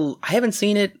 Also, I haven't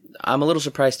seen it. I'm a little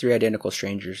surprised 3 Identical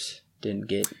Strangers didn't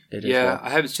get it as well.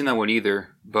 I haven't seen that one either,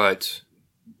 but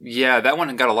that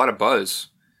one got a lot of buzz,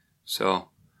 so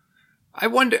I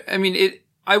wonder,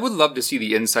 I would love to see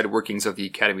the inside workings of the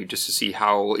Academy just to see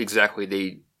how exactly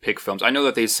they pick films. I know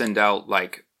that they send out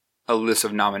a list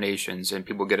of nominations and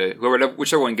people get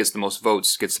whichever one gets the most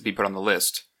votes gets to be put on the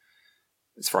list.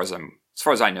 As far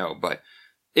as I know, but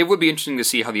it would be interesting to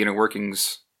see how the inner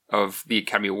workings of the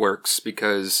Academy works,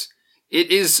 because it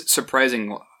is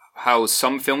surprising how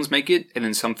some films make it and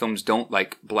then some films don't.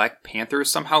 Like Black Panther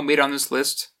somehow made on this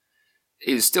list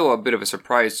is still a bit of a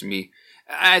surprise to me.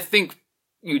 I think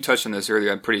you touched on this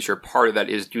earlier. I'm pretty sure part of that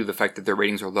is due to the fact that their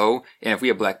ratings are low. And if we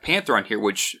have Black Panther on here,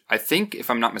 which I think, if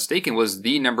I'm not mistaken, was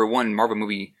the #1 Marvel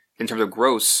movie in terms of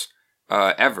gross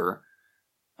ever,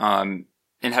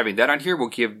 and having that on here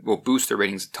will boost their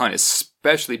ratings a ton,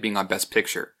 especially being on Best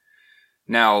Picture.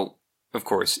 Now, of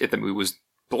course, if the movie was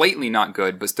blatantly not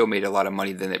good, but still made a lot of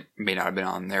money, then it may not have been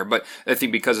on there. But I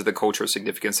think because of the cultural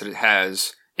significance that it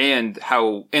has, and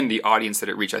the audience that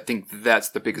it reached, I think that's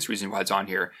the biggest reason why it's on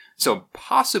here. So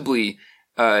possibly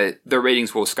the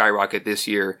ratings will skyrocket this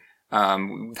year,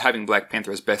 having Black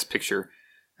Panther as Best Picture.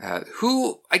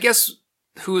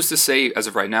 Who's to say as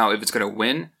of right now if it's going to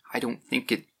win? I don't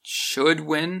think it should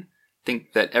win. I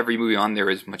think that every movie on there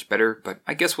is much better, but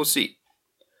I guess we'll see.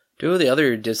 2 of the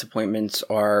other disappointments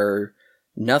are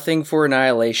Nothing for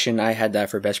Annihilation. I had that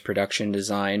for Best Production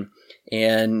Design,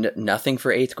 and Nothing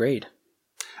for 8th Grade.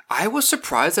 I was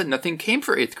surprised that Nothing came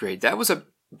for 8th Grade. That was a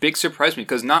big surprise to me,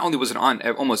 because not only was it on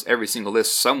almost every single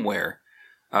list somewhere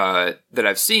that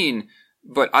I've seen,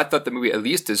 but I thought the movie at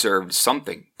least deserved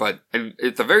something. But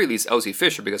at the very least, Elsie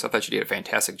Fisher, because I thought she did a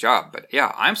fantastic job. But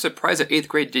yeah, I'm surprised that 8th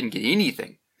Grade didn't get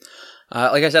anything.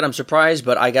 Like I said, I'm surprised,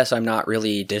 but I guess I'm not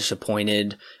really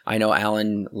disappointed. I know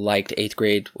Alan liked 8th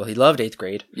Grade. Well, he loved 8th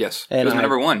Grade. Yes, and it was my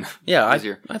 #1. Yeah,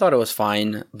 I thought it was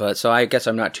fine, but so I guess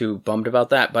I'm not too bummed about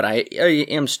that, but I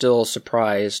am still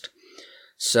surprised.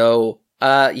 So,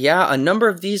 a number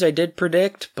of these I did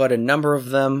predict, but a number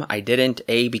of them I didn't.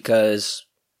 Because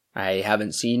I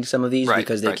haven't seen some of these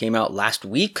because they came out last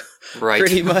week,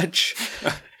 pretty much.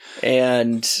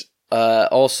 And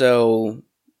also...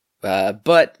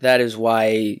 but that is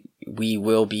why we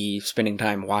will be spending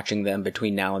time watching them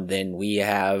between now and then. We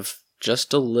have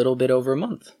just a little bit over a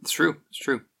month. It's true.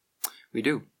 We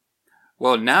do.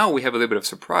 Well, now we have a little bit of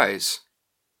surprise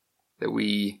that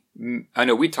I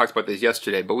know we talked about this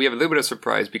yesterday, but we have a little bit of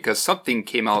surprise because something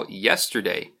came out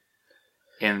yesterday,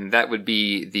 and that would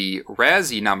be the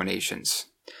Razzie nominations.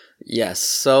 Yes.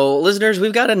 So, listeners,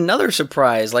 we've got another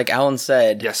surprise, like Alan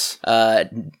said. Yes.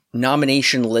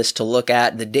 Nomination list to look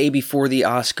at the day before the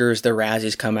Oscars. The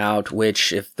Razzies come out,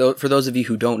 which, for those of you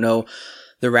who don't know,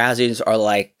 the Razzies are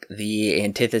like the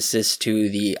antithesis to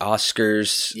the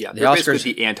Oscars. Yeah, the they're Oscars,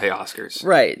 basically the anti-Oscars.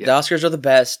 right. Yeah. The Oscars are the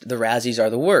best. The Razzies are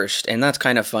the worst. And that's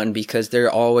kind of fun because there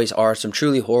always are some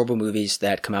truly horrible movies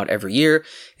that come out every year.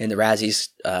 And the Razzies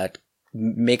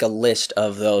make a list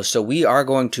of those. So we are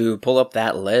going to pull up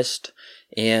that list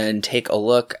and take a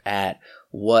look at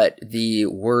what the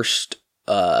worst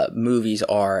movies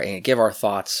are and give our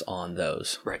thoughts on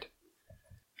those. Right.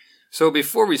 So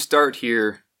before we start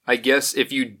here, I guess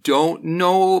if you don't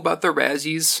know about the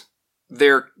Razzies,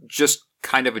 they're just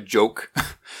kind of a joke.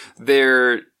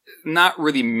 They're not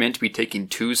really meant to be taken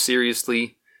too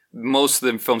seriously. Most of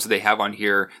the films that they have on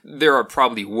here, there are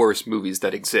probably worse movies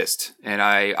that exist. And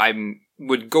I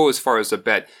would go as far as to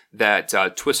bet that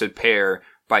Twisted Pair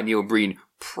by Neil Breen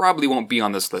probably won't be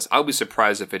on this list. I'll be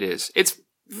surprised if it is. It's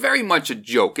very much a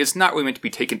joke. It's not really meant to be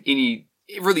taken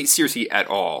really seriously at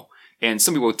all. And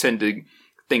some people tend to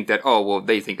think that, oh, well,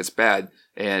 they think it's bad,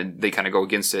 and they kind of go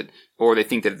against it. Or they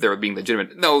think that they're being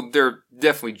legitimate. No, they're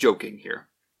definitely joking here.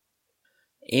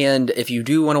 And if you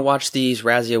do want to watch these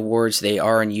Razzie Awards, they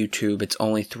are on YouTube. It's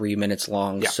only 3 minutes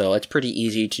long, so it's pretty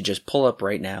easy to just pull up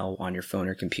right now on your phone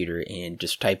or computer and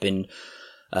just type in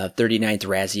 39th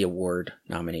Razzie Award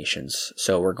nominations.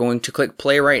 So we're going to click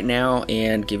play right now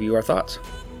and give you our thoughts.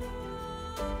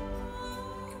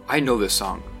 I know this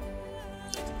song.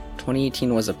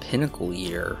 2018 was a pinnacle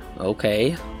year.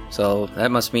 Okay, so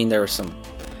that must mean there was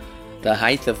the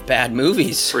height of bad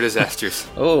movies. For disasters.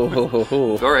 Oh, ho, ho,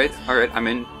 ho. All right. I'm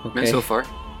in so far.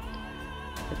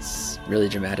 It's really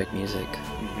dramatic music.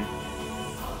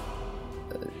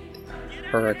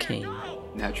 Hurricane.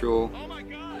 Natural.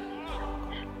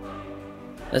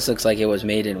 This looks like it was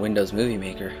made in Windows Movie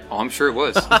Maker. Oh, I'm sure it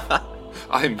was.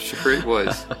 I'm sure it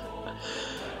was.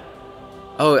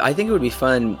 Oh, I think it would be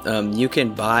fun. You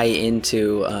can buy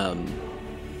into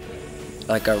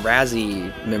like a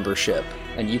Razzie membership,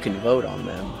 and you can vote on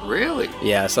them. Really?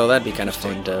 Yeah, so that'd be kind of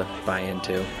fun to buy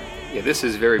into. Yeah, this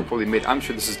is very poorly made. I'm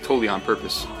sure this is totally on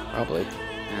purpose. Probably. Yeah.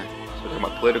 So we're talking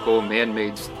about political,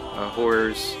 man-made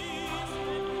horrors.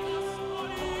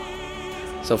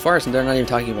 So far, they're not even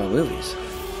talking about movies.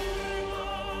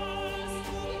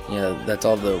 Yeah, that's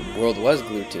all the world was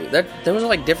glued to. There was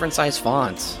like different size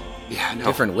fonts. Yeah, no.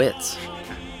 Different widths.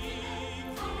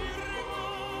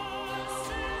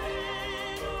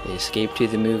 They escaped to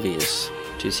the movies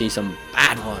to see some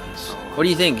bad ones. What do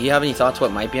you think? Do you have any thoughts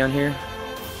what might be on here?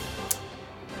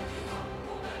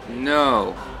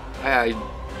 No. I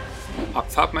off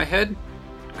the top of my head,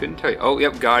 couldn't tell you. Oh,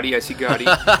 yep, Gotti. I see Gotti.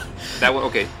 That one,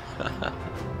 okay.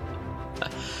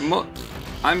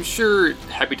 I'm sure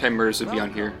Happy Time Murders would be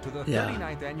on here. To the Yeah.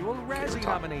 39th annual Razzie Start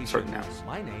nominations. now.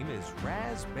 My name is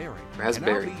Raspberry.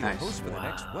 Raspberry, And I'll be your nice. host for the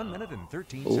next 1 minute and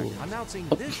 13 Ooh. seconds. Announcing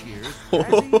this year's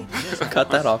Razzie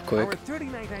Cut that off quick. Our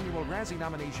 39th annual Razzie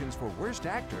nominations for Worst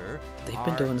Actor. They've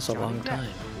been are doing this a Johnny long Depp, time.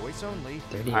 Voice only.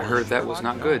 31. I heard that was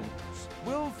not good.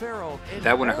 Will Ferrell. in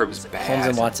That one I heard was Holmes bad. Holmes and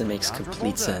and Watson makes John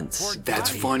complete Travolta sense. for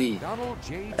That's Gotti. funny. Donald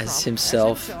J. As Trump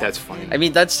himself. That's funny. I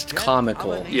mean, that's Death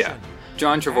comical. of a Yeah. Nation.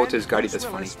 John Travolta as And Gotti, Bruce that's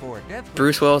funny. Willis for Death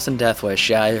Bruce Willis and Death Wish.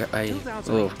 Yeah, I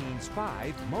 2018's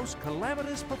 5 most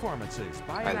calamitous performances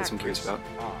by an that's what I'm curious actress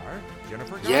about. are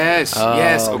Jennifer Garner, Yes, Oh,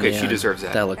 yes. Okay, she man. deserves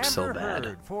that. That looks so Amber bad.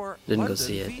 Heard for Didn't go London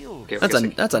see it. Fields, Okay, That's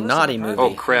okay, a naughty movie.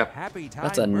 Oh, crap. Happy Time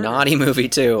That's a Murders, naughty movie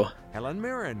too. Helen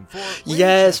Mirren for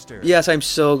Yes, Winchester, yes, I'm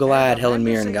so glad and Helen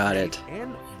Amanda Mirren got Seyfried it.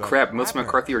 in The Crap, Melissa Flapper.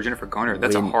 McCarthy or Jennifer Garner.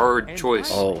 That's a Win- hard And choice.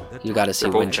 finally, Oh, the you got to see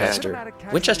They're both Winchester.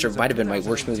 bad. Winchester might have been my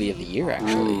worst movie of the year,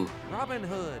 actually. Ooh, Robin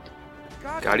Hood,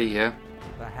 Gotti, yeah.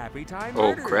 The Happy Time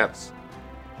Oh, Murders, crap.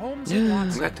 Holmes Yeah. and I'm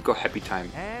Watson, gonna have to go Happy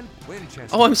Time. and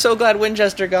Winchester. Oh, I'm so glad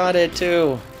Winchester got it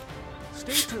too.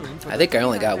 Stay tuned for I the think I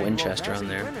only got 39th Winchester annual on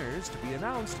there. Razzie winners to be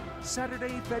announced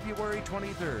Saturday, February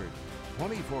 23rd.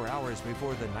 24 hours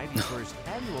before the 91st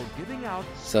annual giving out.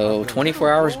 So of the 24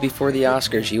 Little hours Gold before the Ribbon.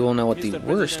 Oscars, you will know what the Mr.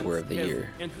 worst President were of the has year.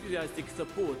 enthusiastic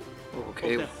support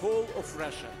Okay. of the whole of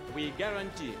Russia. We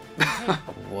guarantee.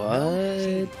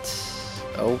 What?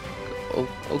 Oh,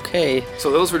 okay.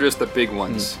 So those were just the big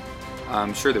ones.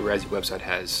 I'm sure the Razzie website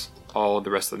has all the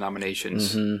rest of the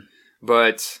nominations. Mhm.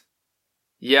 But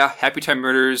yeah, Happy Time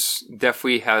Murders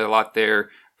definitely had a lot there.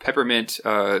 Peppermint,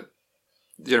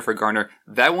 Jennifer Garner.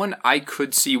 That one I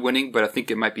could see winning, but I think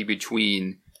it might be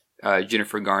between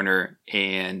Jennifer Garner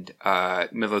and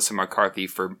Melissa McCarthy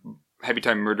for Happy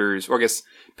Time Murders, or I guess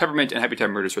Peppermint and Happy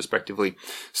Time Murders respectively.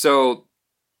 So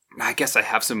I guess I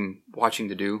have some watching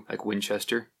to do, like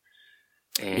Winchester.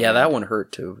 And Yeah, that one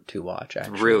hurt to watch,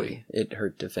 actually. Really? It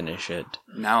hurt to finish it.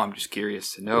 Now I'm just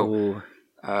curious to know. Ooh.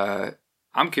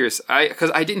 I'm curious,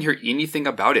 because I didn't hear anything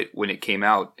about it when it came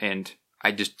out, and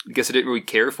I just guess I didn't really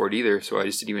care for it either, so I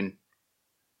just didn't even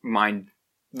mind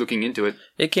looking into it.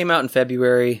 It came out in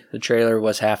February. The trailer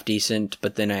was half decent,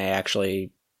 but then I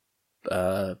actually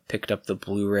picked up the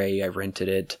Blu-ray. I rented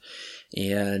it,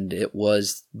 and it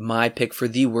was my pick for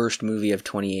the worst movie of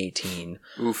 2018.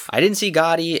 Oof. I didn't see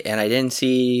Gotti, and I didn't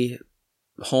see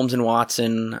Holmes and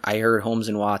Watson. I heard Holmes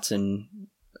and Watson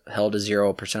held a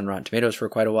 0% Rotten Tomatoes for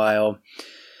quite a while.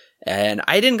 And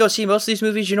I didn't go see most of these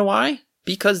movies. You know why?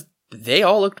 Because they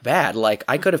all looked bad. Like,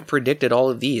 I could have predicted all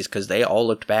of these because they all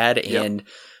looked bad. Yep. And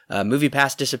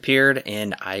MoviePass disappeared,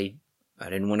 and I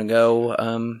didn't want to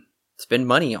go spend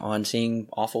money on seeing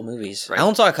awful movies. Right. I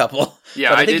only saw a couple. Yeah,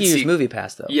 but I I think did you see- used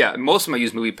MoviePass, though. Yeah, most of them I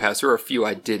used MoviePass. There were a few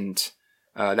I didn't.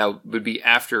 That would be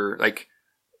after, like,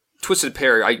 Twisted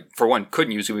Pair. I, for one,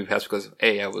 couldn't use MoviePass because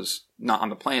A, I was not on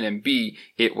the plan, and B,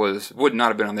 it would not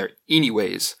have been on there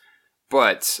anyways.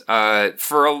 But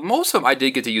for most of them, I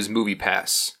did get to use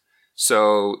MoviePass.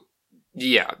 So,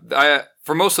 yeah,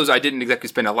 for most of those, I didn't exactly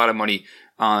spend a lot of money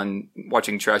on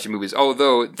watching trashy movies.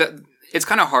 Although, it's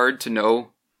kind of hard to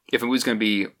know if a movie's going to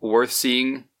be worth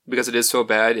seeing because it is so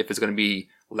bad, if it's going to be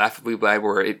laughably bad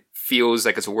where it feels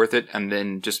like it's worth it, and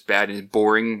then just bad and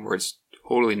boring where it's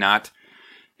totally not.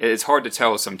 It's hard to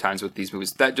tell sometimes with these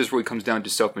movies. That just really comes down to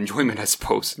self-enjoyment, I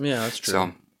suppose. Yeah, that's true. So,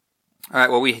 all right,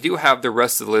 well, we do have the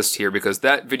rest of the list here because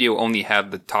that video only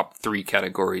had the top 3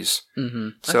 categories. Mm-hmm.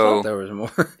 I So, thought there was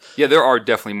more. yeah, there are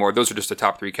definitely more. Those are just the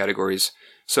top 3 categories.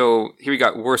 So here we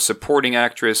got Worst Supporting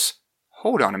Actress.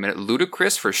 Hold on a minute.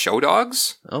 Ludacris for Show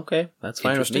Dogs? Okay, that's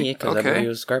fine with Interesting. me because that Okay. movie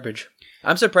was garbage.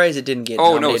 I'm surprised it didn't get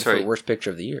Oh, no, nominated sorry. for Worst Picture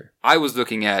of the Year. I was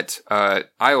looking at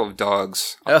Isle of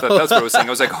Dogs. That's what I was saying. I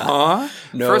was like, huh?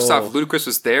 No. First off, Ludacris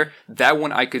was there. That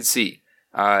one I could see.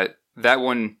 That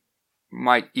one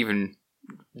might even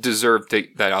deserve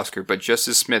that Oscar. But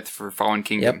Justice Smith for Fallen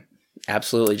Kingdom. Yep,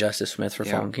 absolutely. Justice Smith for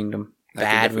Yeah. Fallen Kingdom. I can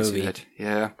Bad definitely see movie. that.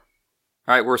 Yeah.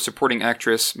 All right, we're Supporting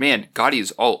Actress. Man, Gotti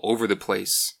is all over the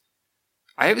place.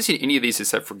 I haven't seen any of these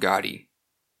except for Gotti.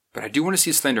 But I do want to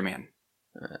see Slender Man.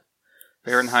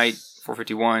 Fahrenheit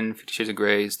 451, 50 Shades of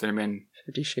Grey, Slender Man.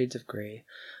 50 Shades of Grey.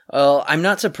 Well, I'm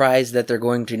not surprised that they're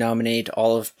going to nominate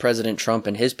all of President Trump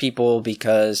and his people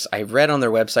because I read on their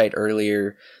website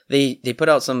earlier they put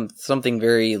out something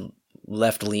very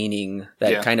left-leaning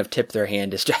that Yeah. kind of tipped their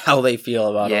hand as to how they feel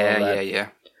about all of that. Yeah.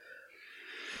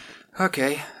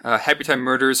 Okay. Happy Time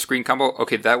Murders, Screen Combo.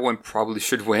 Okay, that one probably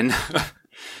should win.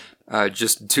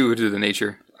 Just due to the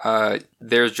nature.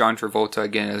 There's John Travolta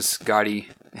again as Gotti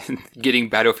getting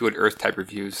Battlefield Earth type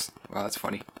reviews. Wow, that's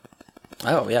funny.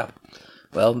 Oh, yeah.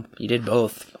 Well, you did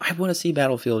both. I want to see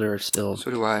Battlefield Earth still. So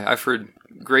do I. I've heard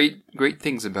great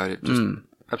things about it. Just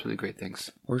absolutely great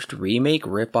things. Worst remake,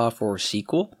 ripoff, or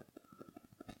sequel?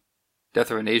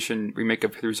 Death of a Nation remake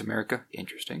of Hitler's America.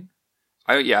 Interesting.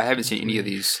 I haven't seen any of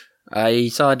these. I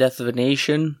saw Death of a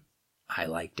Nation. I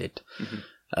liked it.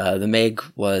 The Meg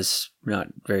was not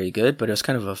very good, but it was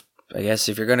kind of I guess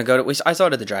if you're going to go to... I saw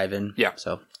it at the drive-in. Yeah.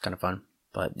 So, kind of fun.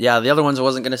 But yeah, the other ones I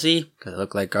wasn't going to see because it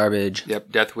looked like garbage.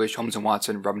 Yep, Death Wish, Holmes and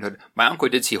Watson, Robin Hood. My uncle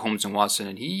did see Holmes and Watson,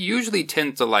 and he usually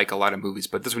tends to like a lot of movies,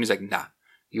 but this one he's like, nah.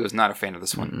 He was not a fan of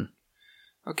this one.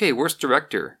 Okay, worst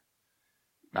director.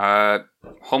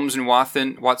 Holmes and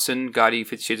Watson, Gotti,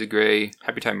 50 Shades of Grey,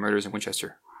 Happy Time Murders, and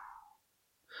Winchester.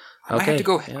 I might have to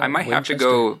go. yeah, I might have to Winchester.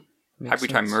 go. Makes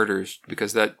Happy Time sense. Murders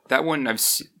because that one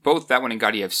both that one and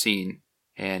Gotti I've seen,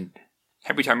 and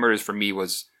Happy Time Murders for me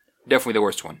was definitely the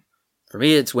worst one. For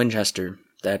me, it's Winchester.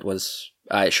 That was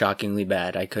shockingly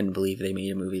bad. I couldn't believe they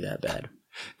made a movie that bad.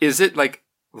 Is it like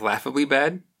laughably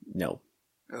bad? No.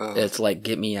 Ugh. It's like,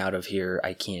 get me out of here.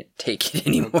 I can't take it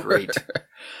anymore. Oh, great.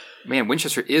 Man,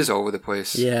 Winchester is all over the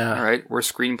place. Yeah. All right, we're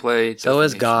screenplay. So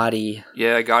is Defamation. Gotti,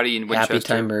 Yeah, Gotti and Winchester. Happy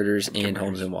Time Murders, and Murders.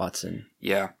 Holmes and Watson.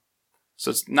 Yeah. So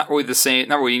it's not really the same.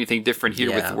 Not really anything different here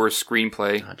Yeah. with worst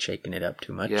screenplay. Not shaking it up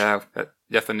too much. Yeah,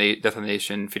 Death of a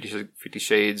Nation, 50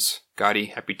 Shades,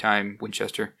 Gotti, Happy Time,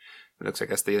 Winchester. It looks like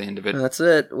that's the end of it. That's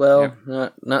it. Well,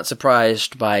 not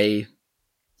surprised by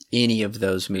any of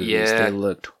those movies. Yeah. They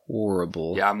looked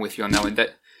horrible. Yeah, I'm with you on that one.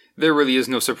 There really is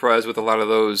no surprise with a lot of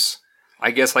those.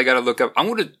 I guess I got to look up. I'm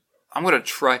gonna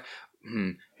try.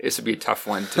 This would be a tough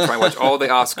one to try and watch all the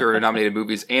Oscar-nominated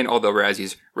movies and all the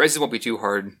Razzies. Razzies won't be too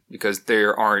hard because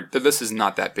the list is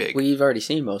not that big. We've already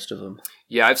seen most of them.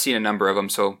 Yeah, I've seen a number of them,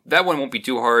 so that one won't be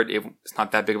too hard. It's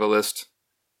not that big of a list.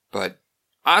 But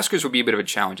Oscars would be a bit of a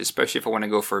challenge, especially if I want to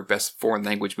go for Best Foreign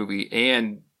Language Movie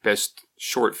and Best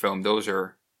Short Film. Those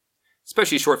are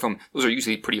especially short film, those are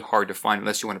usually pretty hard to find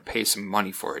unless you want to pay some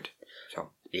money for it.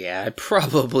 So Yeah, I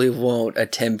probably won't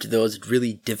attempt those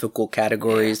really difficult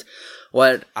categories.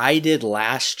 What I did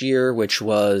last year, which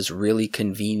was really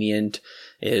convenient,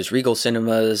 is Regal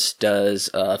Cinemas does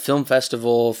a film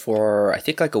festival for, I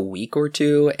think, like a week or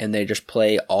two, and they just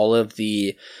play all of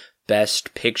the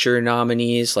Best Picture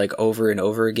nominees, like, over and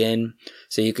over again.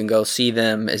 So you can go see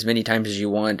them as many times as you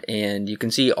want, and you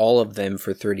can see all of them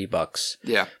for $30.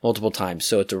 yeah, Multiple times,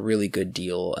 so it's a really good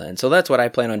deal. And so that's what I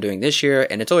plan on doing this year,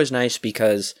 and it's always nice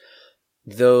because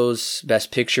those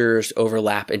Best Pictures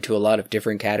overlap into a lot of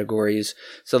different categories.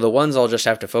 So the ones I'll just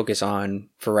have to focus on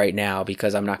for right now,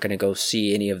 because I'm not going to go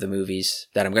see any of the movies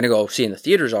that I'm going to go see in the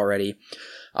theaters already,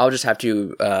 I'll just have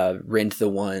to rent the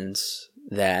ones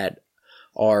that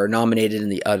are nominated in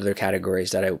the other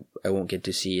categories that I won't get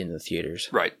to see in the theaters.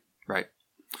 right.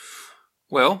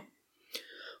 Well,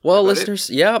 Listeners,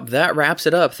 yeah, that wraps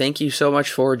it up. Thank you so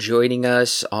much for joining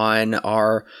us on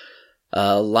our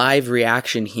live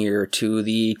reaction here to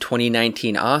the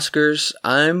 2019 Oscars.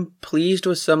 I'm pleased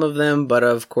with some of them, but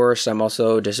of course I'm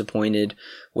also disappointed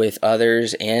with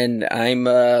others, and I'm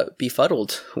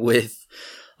befuddled with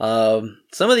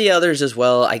some of the others as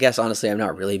well. I guess honestly I'm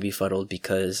not really befuddled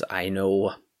because I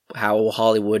know how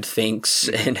Hollywood thinks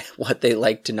and what they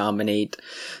like to nominate,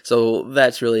 so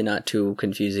that's really not too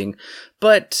confusing.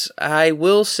 But I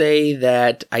will say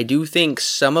that I do think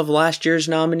some of last year's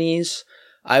nominees,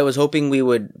 I was hoping we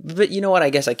would, but you know what,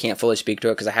 I guess I can't fully speak to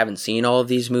it because I haven't seen all of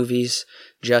these movies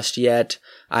just yet.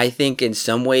 I think in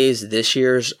some ways this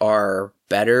year's are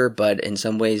better, but in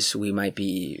some ways we might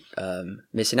be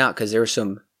missing out because there were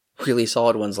some really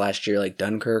solid ones last year, like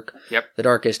Dunkirk, Yep. The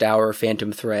Darkest Hour,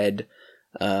 Phantom Thread.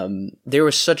 There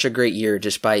was such a great year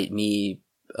despite me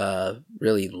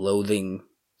really loathing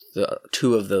the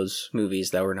two of those movies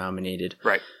that were nominated.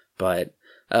 right. But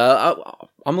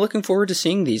I'm looking forward to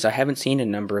seeing these. I haven't seen a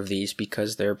number of these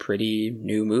because they're pretty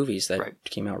new movies that Right.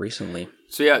 came out recently.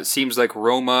 So yeah, it seems like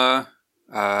Roma.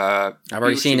 I've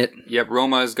already seen it. Yep,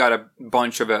 Roma's got a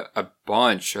bunch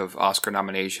of Oscar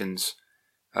nominations.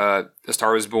 A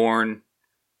Star Is Born,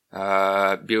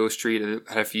 Beale Street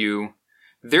had a few.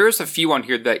 There's a few on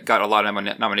here that got a lot of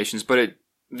nominations, but at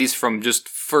least from just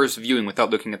first viewing, without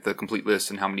looking at the complete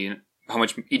list and how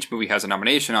much each movie has a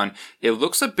nomination on, it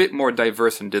looks a bit more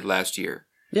diverse than it did last year.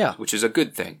 Yeah. Which is a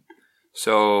good thing.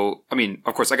 So, I mean,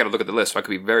 of course, I got to look at the list, so I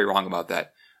could be very wrong about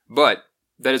that. But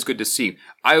that is good to see.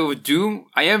 I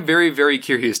am very, very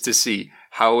curious to see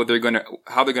how they're gonna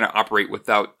operate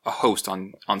without a host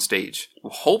on stage.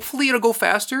 Hopefully, it'll go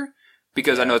faster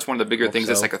because I know it's one of the bigger things.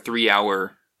 so. It's like a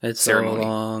 3-hour It's ceremony. so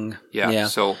long. Yeah.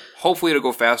 So hopefully it'll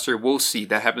go faster. We'll see.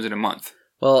 That happens in a month.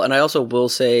 Well, and I also will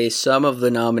say some of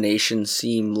the nominations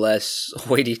seem less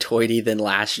hoity-toity than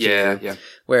last year. Yeah.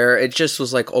 Where it just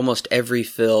was like almost every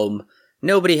film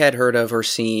nobody had heard of or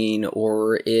seen,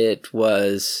 or it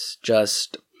was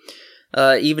just,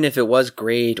 even if it was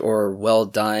great or well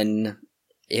done,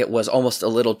 it was almost a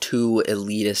little too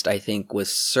elitist, I think, with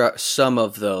some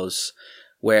of those,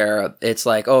 where it's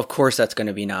like, oh, of course that's going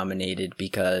to be nominated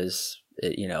because,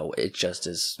 it just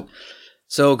is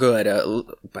so good of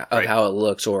how it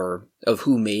looks or of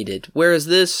who made it. Whereas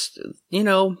this,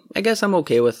 I guess I'm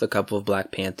okay with a couple of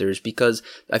Black Panthers because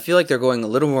I feel like they're going a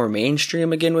little more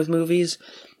mainstream again with movies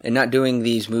and not doing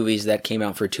these movies that came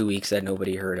out for 2 weeks that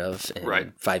nobody heard of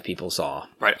and 5 people saw.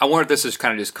 Right. I wonder if this is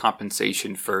kind of just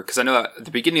compensation for, because I know at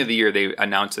the beginning of the year they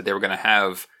announced that they were going to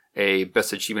have a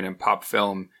Best Achievement in Pop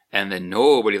Film, and then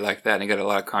nobody liked that and got a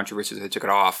lot of controversy, so they took it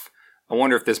off. I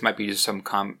wonder if this might be just some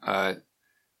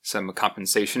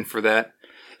compensation for that.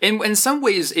 And in some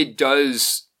ways it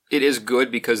is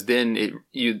good because then at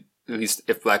least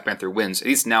if Black Panther wins, at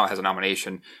least now it has a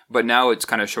nomination, but now it's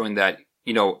kind of showing that,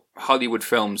 Hollywood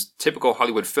films, typical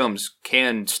Hollywood films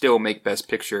can still make Best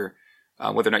Picture,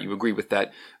 whether or not you agree with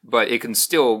that, but it can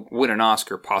still win an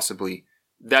Oscar possibly.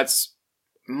 That's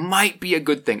might be a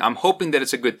good thing. I'm hoping that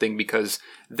it's a good thing because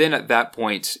then at that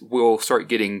point we'll start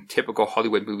getting typical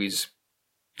Hollywood movies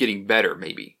getting better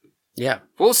maybe. Yeah.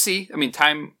 We'll see. I mean,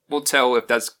 time will tell if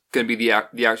that's going to be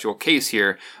the actual case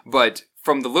here. But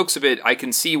from the looks of it, I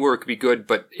can see where it could be good,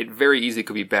 but it very easily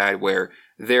could be bad where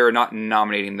they're not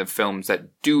nominating the films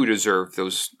that do deserve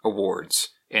those awards.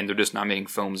 And they're just nominating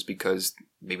films because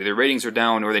maybe their ratings are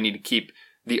down or they need to keep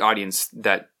the audience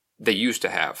that they used to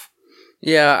have.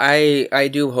 Yeah, I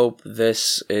do hope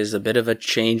this is a bit of a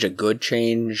change, a good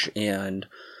change, and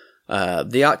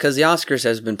because the Oscars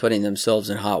has been putting themselves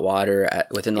in hot water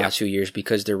within the last few years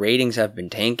because their ratings have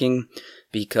been tanking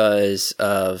because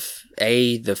of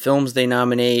the films they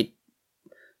nominate,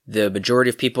 the majority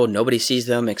of people, nobody sees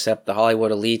them except the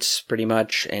Hollywood elites pretty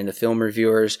much and the film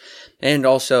reviewers, and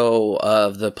also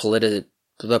of the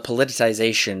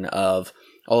politicization of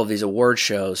all of these award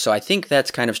shows. So I think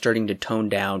that's kind of starting to tone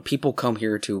down. People come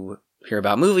here to hear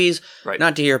about movies, Right.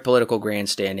 not to hear political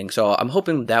grandstanding. So I'm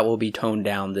hoping that will be toned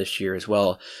down this year as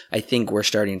well. I think we're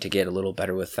starting to get a little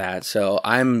better with that. So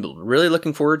I'm really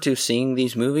looking forward to seeing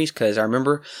these movies because I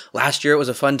remember last year it was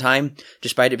a fun time.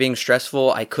 Despite it being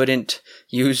stressful, I couldn't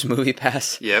use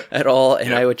MoviePass Yep. at all, and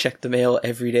Yep. I would check the mail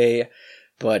every day.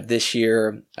 But this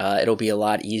year, it'll be a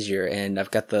lot easier, and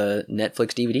I've got the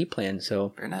Netflix DVD plan,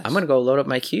 so Very nice. I'm going to go load up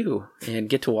my queue and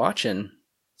get to watching.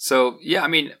 So, yeah, I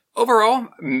mean, overall,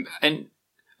 and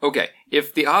okay,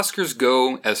 if the Oscars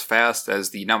go as fast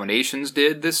as the nominations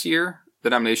did this year,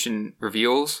 the nomination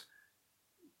reveals,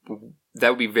 that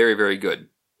would be very, very good.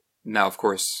 Now, of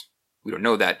course, we don't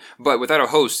know that, but without a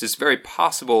host, it's very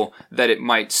possible that it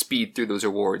might speed through those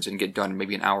awards and get done in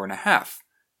maybe an hour and a half,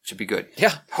 which would be good.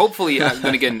 Yeah. Hopefully,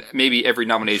 then again, maybe every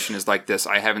nomination is like this.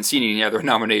 I haven't seen any other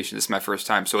nominations. This is my first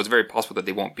time, so it's very possible that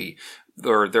they won't be,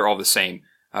 or they're all the same.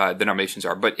 The nominations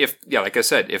are, but like I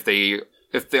said, if the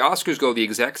Oscars go the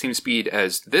exact same speed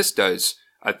as this does,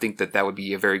 I think that would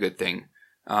be a very good thing.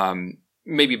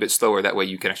 Maybe a bit slower, that way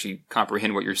you can actually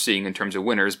comprehend what you're seeing in terms of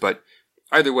winners. But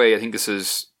either way, I think this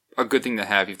is a good thing to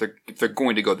have if they're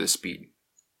going to go this speed.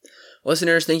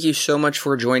 Listeners, thank you so much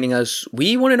for joining us.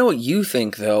 We want to know what you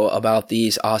think, though, about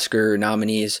these Oscar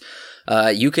nominees.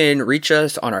 You can reach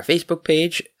us on our Facebook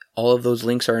page. All of those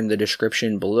links are in the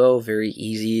description below. Very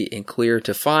easy and clear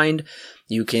to find.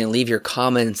 You can leave your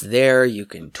comments there. You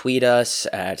can tweet us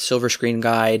at Silver Screen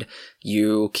Guide.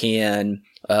 You can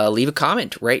leave a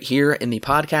comment right here in the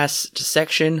podcast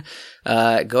section.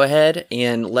 Go ahead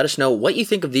and let us know what you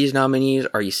think of these nominees.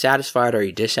 Are you satisfied? Are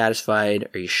you dissatisfied?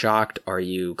 Are you shocked? Are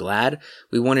you glad?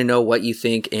 We want to know what you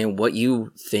think and what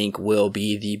you think will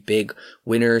be the big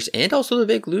winners and also the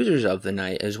big losers of the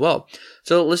night as well.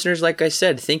 So listeners, like I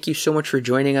said, thank you so much for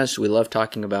joining us. We love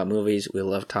talking about movies. We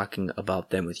love talking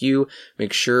about them with you.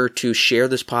 Make sure to share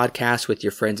this podcast with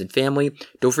your friends and family.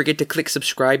 Don't forget to click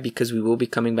subscribe because we will be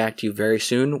coming back to you very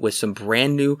soon with some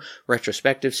brand new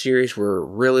retrospective series we're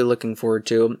really looking forward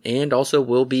to. And also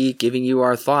we'll be giving you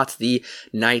our thoughts the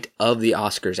night of the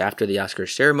Oscars. After the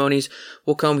Oscars ceremonies,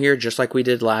 we'll come here just like we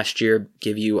did last year,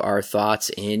 give you our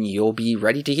thoughts, and you'll be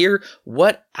ready to hear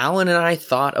what Alan and I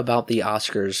thought about the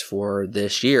Oscars for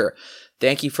this year.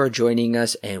 Thank you for joining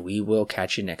us, and we will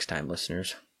catch you next time,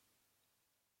 listeners.